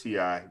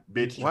 BUTI.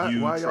 Bitch, Why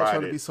you are y'all tried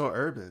trying it. to be so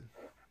urban?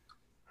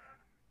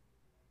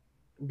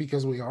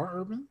 Because we are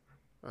urban.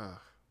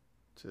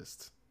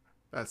 Just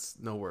that's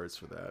no words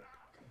for that.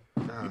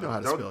 You know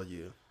how to spell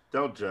you.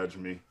 Don't judge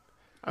me.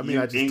 I mean,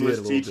 You I just English did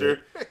a little teacher.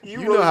 bit.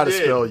 You really know how to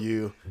did. spell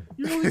you.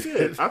 You really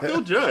did. I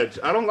feel judged.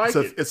 I don't like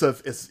it. It's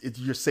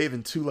you're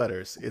saving 2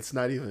 letters. It's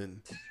not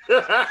even.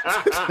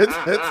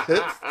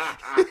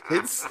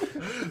 it's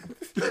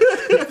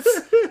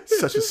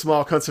such a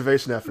small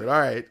conservation effort. All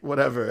right,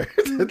 whatever.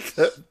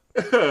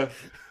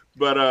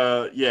 But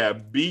yeah,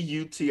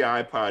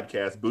 BUTI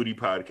podcast, Booty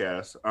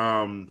Podcast.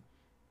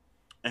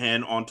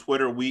 And on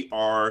Twitter we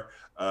are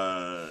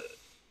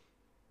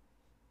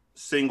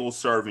Single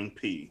Serving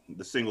P,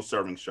 the Single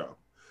Serving Show.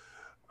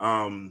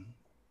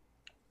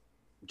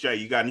 Jay,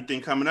 you got anything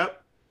coming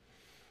up?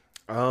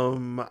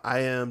 I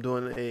am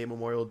doing a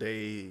Memorial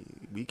Day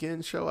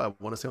weekend show. I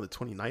want to say on the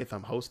 29th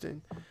I'm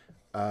hosting.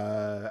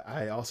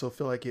 I also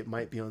feel like it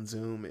might be on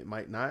Zoom. It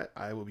might not.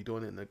 I will be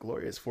doing it in a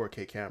glorious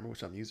 4K camera,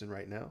 which I'm using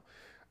right now.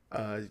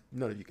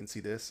 None of you can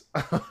see this.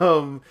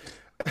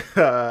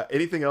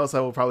 Anything else I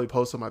will probably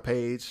post on my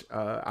page.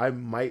 I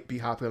might be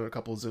hopping on a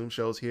couple of Zoom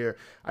shows here.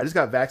 I just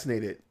got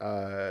vaccinated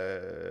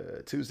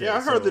Tuesday. Yeah,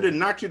 I heard that it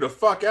knocked you the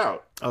fuck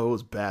out. Oh, it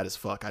was bad as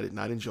fuck. I did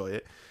not enjoy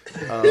it.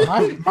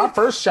 My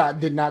first shot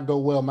did not go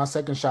well. My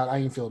second shot, I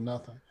ain't feel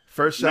nothing.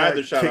 First shot,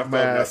 Neither shot I kicked my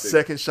felt ass. nothing.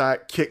 Second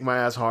shot, kicked my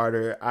ass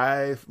harder.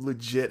 I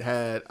legit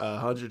had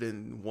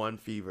 101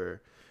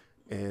 fever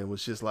and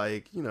was just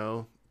like,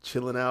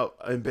 chilling out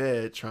in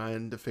bed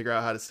trying to figure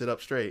out how to sit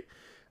up straight.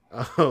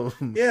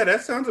 Yeah,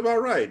 that sounds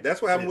about right.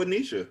 That's what happened with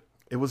Nisha.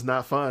 It was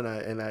not fun.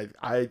 I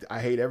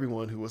hate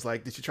everyone who was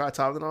like, did you try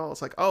Tylenol?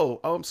 It's like, oh,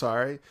 I'm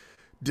sorry.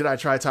 Did I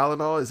try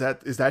Tylenol?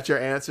 Is that your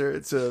answer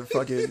to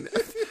fucking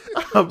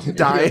I'm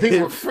dying?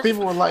 Yeah,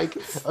 people were like,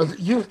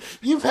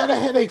 you've had a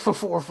headache for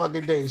 4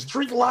 fucking days.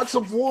 Drink lots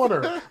of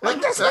water.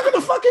 Like, that's not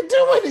gonna fucking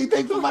do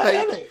anything for my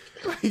headache.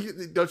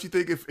 Don't you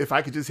think if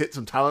I could just hit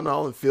some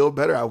Tylenol and feel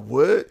better, I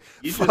would?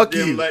 You Fuck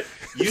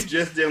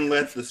just didn't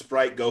let the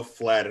Sprite go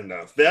flat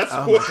enough. That's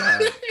Oh what. my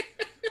God.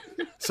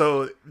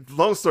 So,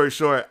 long story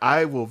short,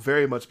 I will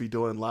very much be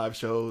doing live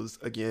shows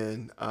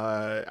again.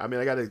 I mean,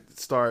 I got to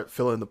start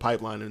filling the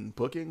pipeline and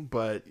booking,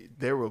 but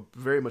there will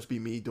very much be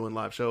me doing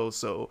live shows.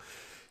 So,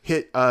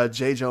 hit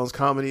J Jones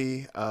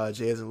Comedy,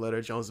 J as in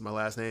letter, Jones is my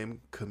last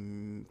name,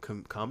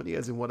 comedy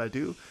as in what I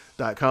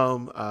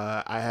do.com.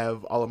 I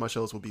have all of my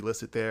shows will be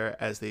listed there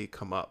as they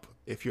come up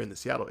if you're in the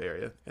Seattle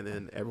area. And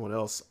then everyone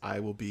else, I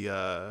will be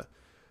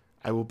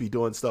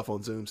doing stuff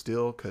on Zoom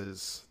still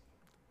because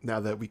now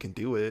that we can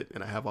do it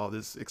and I have all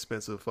this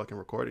expensive fucking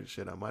recording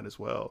shit, I might as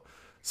well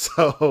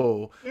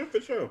So Yeah, for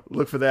sure.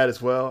 look for that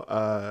as well.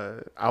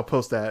 I'll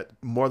post that.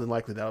 More than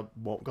likely, that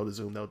won't go to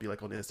Zoom. That'll be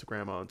like on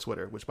Instagram or on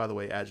Twitter, which, by the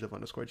way,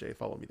 adjective_J.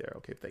 Follow me there.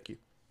 Okay, thank you.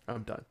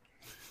 I'm done.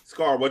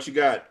 Scar, what you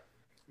got?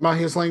 I'm out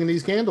here slinging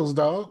these candles,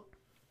 dog.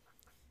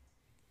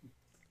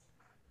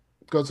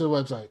 Go to the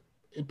website.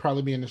 It'd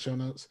probably be in the show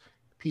notes.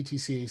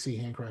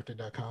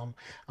 ptcachandcrafted.com.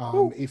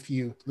 If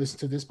you listen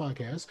to this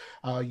podcast,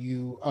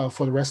 you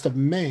for the rest of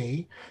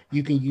May,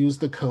 you can use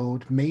the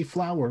code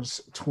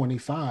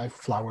Mayflowers25,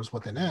 flowers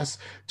with an S,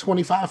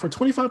 25 for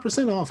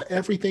 25% off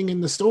everything in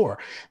the store.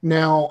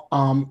 Now,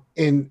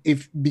 and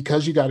if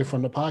because you got it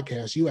from the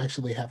podcast, you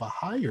actually have a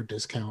higher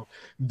discount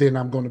than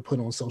I'm going to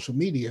put on social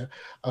media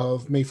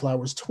of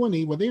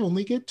Mayflowers20, where they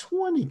only get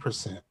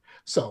 20%.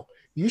 So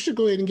you should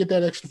go ahead and get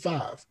that extra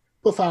 5.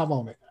 Put 5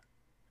 on it.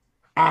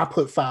 I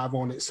put 5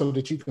 on it so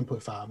that you can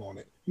put 5 on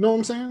it. You know what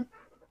I'm saying?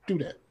 Do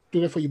that.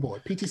 Do that for your boy.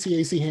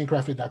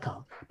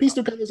 PTCAChandcrafted.com. Peace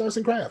to Colors, Arts,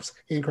 and Crafts.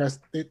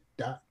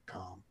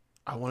 Handcrafted.com.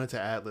 I wanted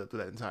to ad lib to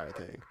that entire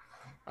thing.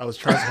 I was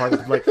trying so hard to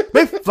be like,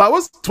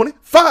 Mayflowers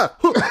 25.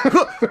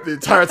 The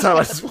entire time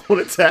I just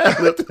wanted to ad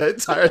lib that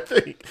entire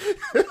thing.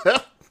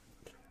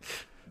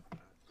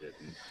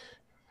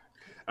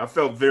 I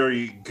felt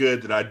very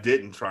good that I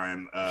didn't try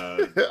and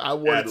I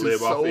wanted ad lib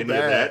to off so any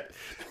bad. of that.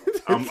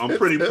 I'm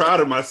pretty proud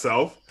of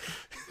myself.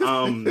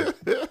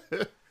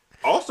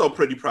 Also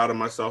pretty proud of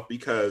myself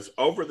because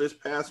over this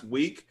past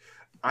week,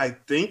 I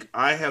think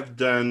I have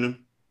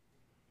done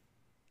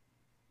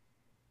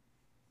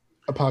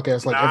a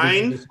podcast like 9,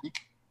 every this week.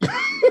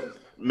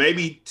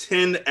 maybe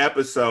 10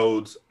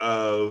 episodes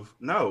of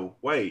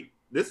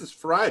this is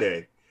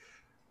Friday.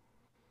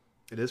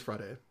 It is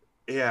Friday.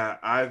 Yeah,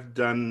 I've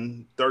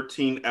done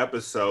 13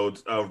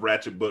 episodes of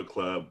Ratchet Book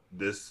Club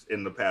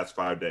in the past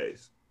 5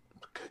 days.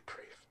 Good grief.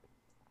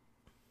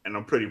 And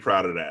I'm pretty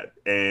proud of that.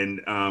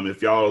 And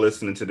if y'all are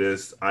listening to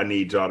this, I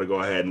need y'all to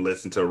go ahead and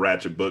listen to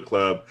Ratchet Book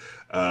Club.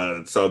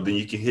 So then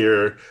you can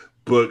hear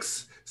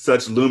books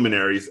such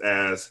luminaries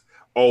as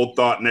Old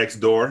Thought Next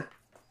Door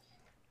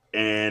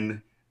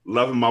and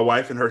Loving My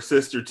Wife and Her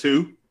Sister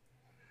Too.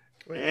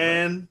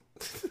 And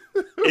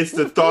It's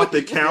the Thought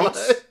That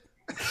Counts.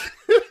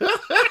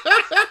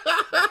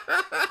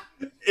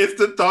 It's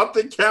the Thought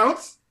That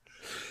Counts.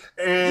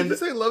 And did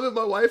you say Loving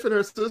My Wife and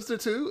Her Sister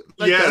Too?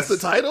 Like, yes, that's the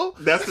title?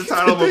 That's the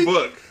title of a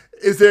book.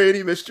 Is there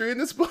any mystery in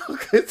this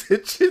book?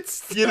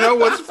 You know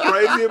what's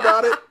crazy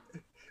about it?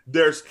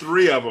 There's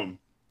 3 of them.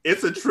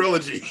 It's a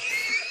trilogy.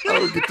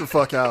 Oh, get the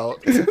fuck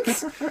out. Is it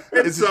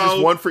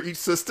just one for each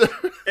sister?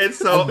 And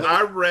so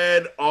I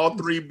read all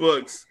 3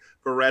 books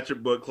for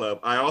Ratchet Book Club.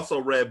 I also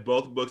read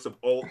both books of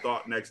Old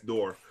Thought Next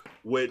Door,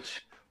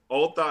 which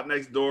Old Thought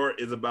Next Door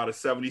is about a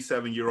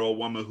 77-year-old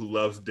woman who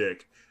loves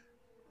dick.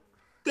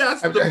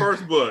 That's the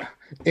first book.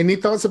 Any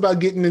thoughts about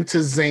getting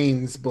into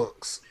Zane's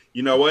books?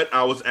 You know what?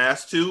 I was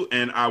asked to,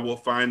 and I will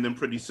find them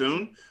pretty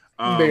soon.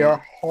 They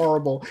are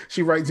horrible.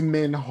 She writes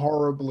men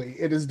horribly.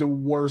 It is the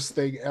worst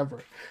thing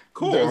ever.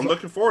 Cool. I'm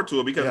looking forward to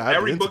it because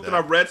every book that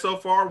I've read so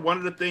far, one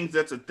of the things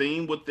that's a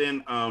theme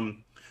within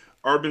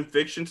urban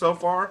fiction so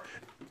far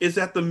is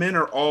that the men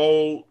are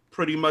all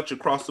pretty much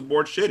across the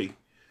board shitty.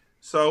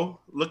 So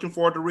looking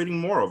forward to reading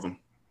more of them.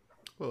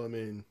 Well, I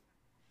mean,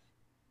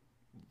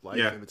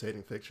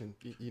 imitating fiction.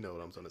 You know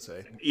what I'm going to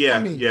say.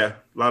 Yeah, a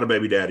lot of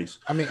baby daddies.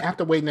 I mean,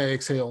 after waiting to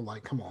exhale,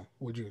 like, come on,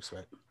 what'd you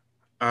expect?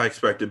 I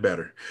expected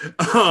better.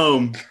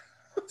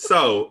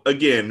 So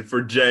again,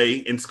 for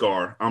Jay and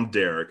Scar, I'm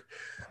Derek.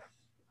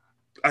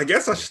 I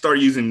guess I should start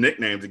using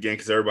nicknames again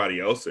because everybody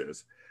else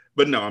is.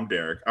 But no, I'm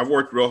Derek. I've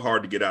worked real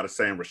hard to get out of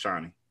saying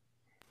Rashani.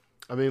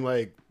 I mean,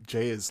 like,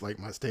 Jay is like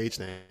my stage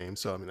name,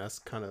 so I mean that's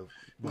kind of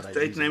what my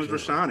stage name is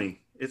Rashani.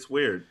 It's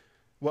weird.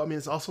 Well, I mean,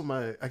 it's also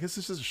I guess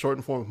it's just a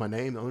shortened form of my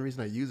name. The only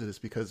reason I use it is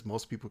because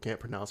most people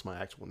can't pronounce my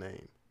actual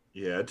name.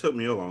 Yeah, it took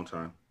me a long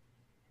time.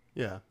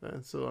 Yeah,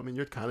 so I mean,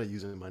 you're kind of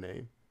using my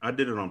name. I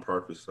did it on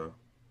purpose, though.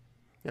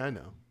 Yeah, I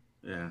know.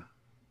 Yeah.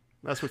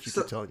 That's what you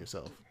keep telling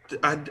yourself.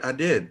 I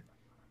did.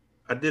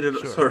 I did it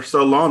for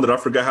so long that I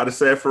forgot how to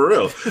say it for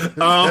real.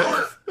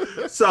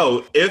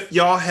 So if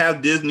y'all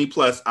have Disney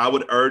Plus, I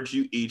would urge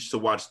you each to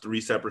watch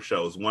 3 separate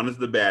shows. One is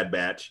The Bad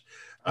Batch.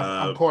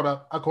 I'm caught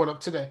up. I caught up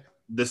today.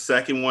 The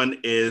second one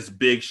is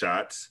Big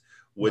Shots,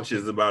 which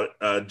is about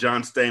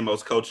John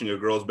Stamos coaching a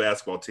girls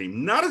basketball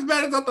team. Not as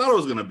bad as I thought it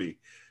was going to be.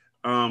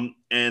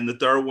 And the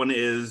third one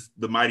is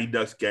The Mighty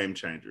Ducks Game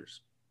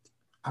Changers.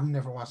 I've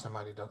never watched a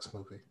Mighty Ducks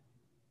movie.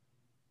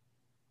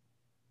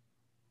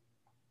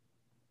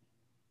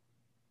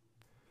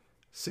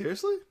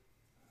 Seriously?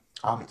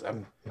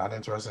 I'm not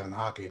interested in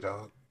hockey,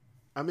 dog.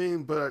 I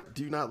mean, but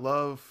do you not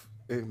love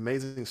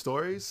amazing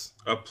stories?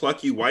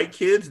 Plucky white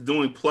kids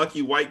doing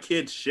plucky white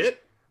kid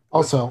shit.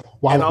 Also,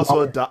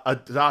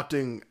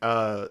 adopting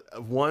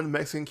one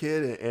Mexican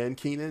kid and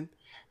Keenan.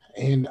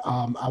 And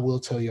I will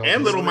tell you,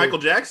 and little Michael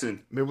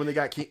Jackson. Remember when they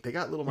got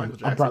little Michael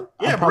Jackson?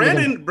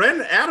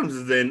 Brandon Adams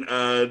is in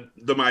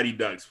The Mighty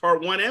Ducks,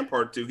 part 1 and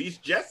part 2. He's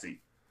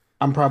Jesse.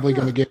 I'm probably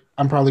gonna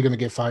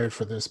get fired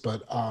for this,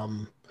 but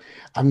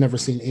I've never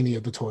seen any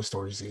of the Toy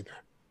Stories either.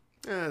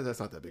 That's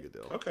not that big a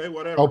deal. Okay,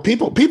 whatever. Oh,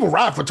 people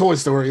ride for Toy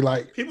Story.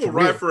 Like people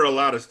ride for a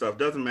lot of stuff.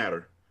 Doesn't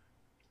matter.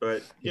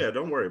 But yeah,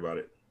 don't worry about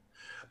it.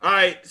 All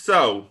right,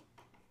 so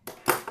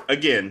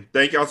again,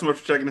 thank y'all so much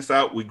for checking us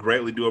out. We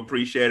greatly do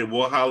appreciate it.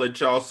 We'll holler at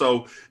y'all.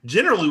 So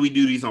generally we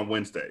do these on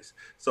Wednesdays.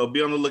 So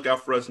be on the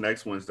lookout for us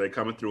next Wednesday,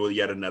 coming through with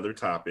yet another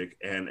topic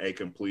and a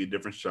completely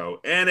different show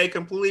and a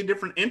completely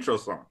different intro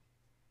song.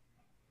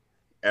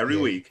 Every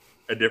week,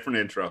 a different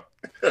intro.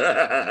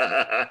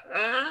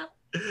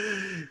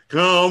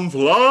 Come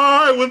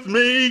fly with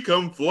me.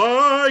 Come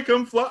fly.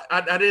 Come fly.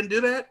 I didn't do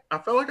that. I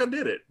felt like I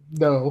did it.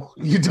 No,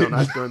 you didn't. No,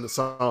 not during the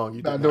song.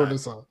 You not during the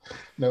song.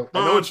 No.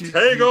 I know what you're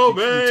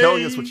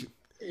telling us what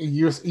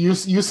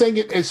you sing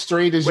it as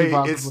straight as you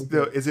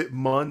possibly can. Is it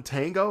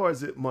Montego or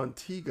is it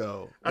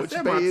Montego? I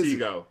said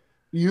Montego.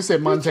 You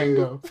said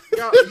Montego. You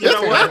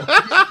know what?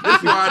 This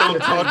is why I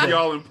don't talk to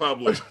y'all in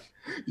public.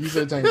 You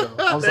said Tango.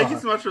 Thank you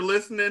so much for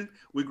listening.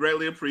 We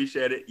greatly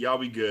appreciate it. Y'all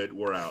be good.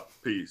 We're out.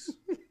 Peace.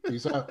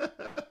 Peace out.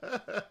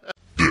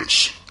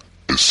 This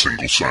is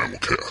Single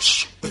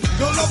Simulcast.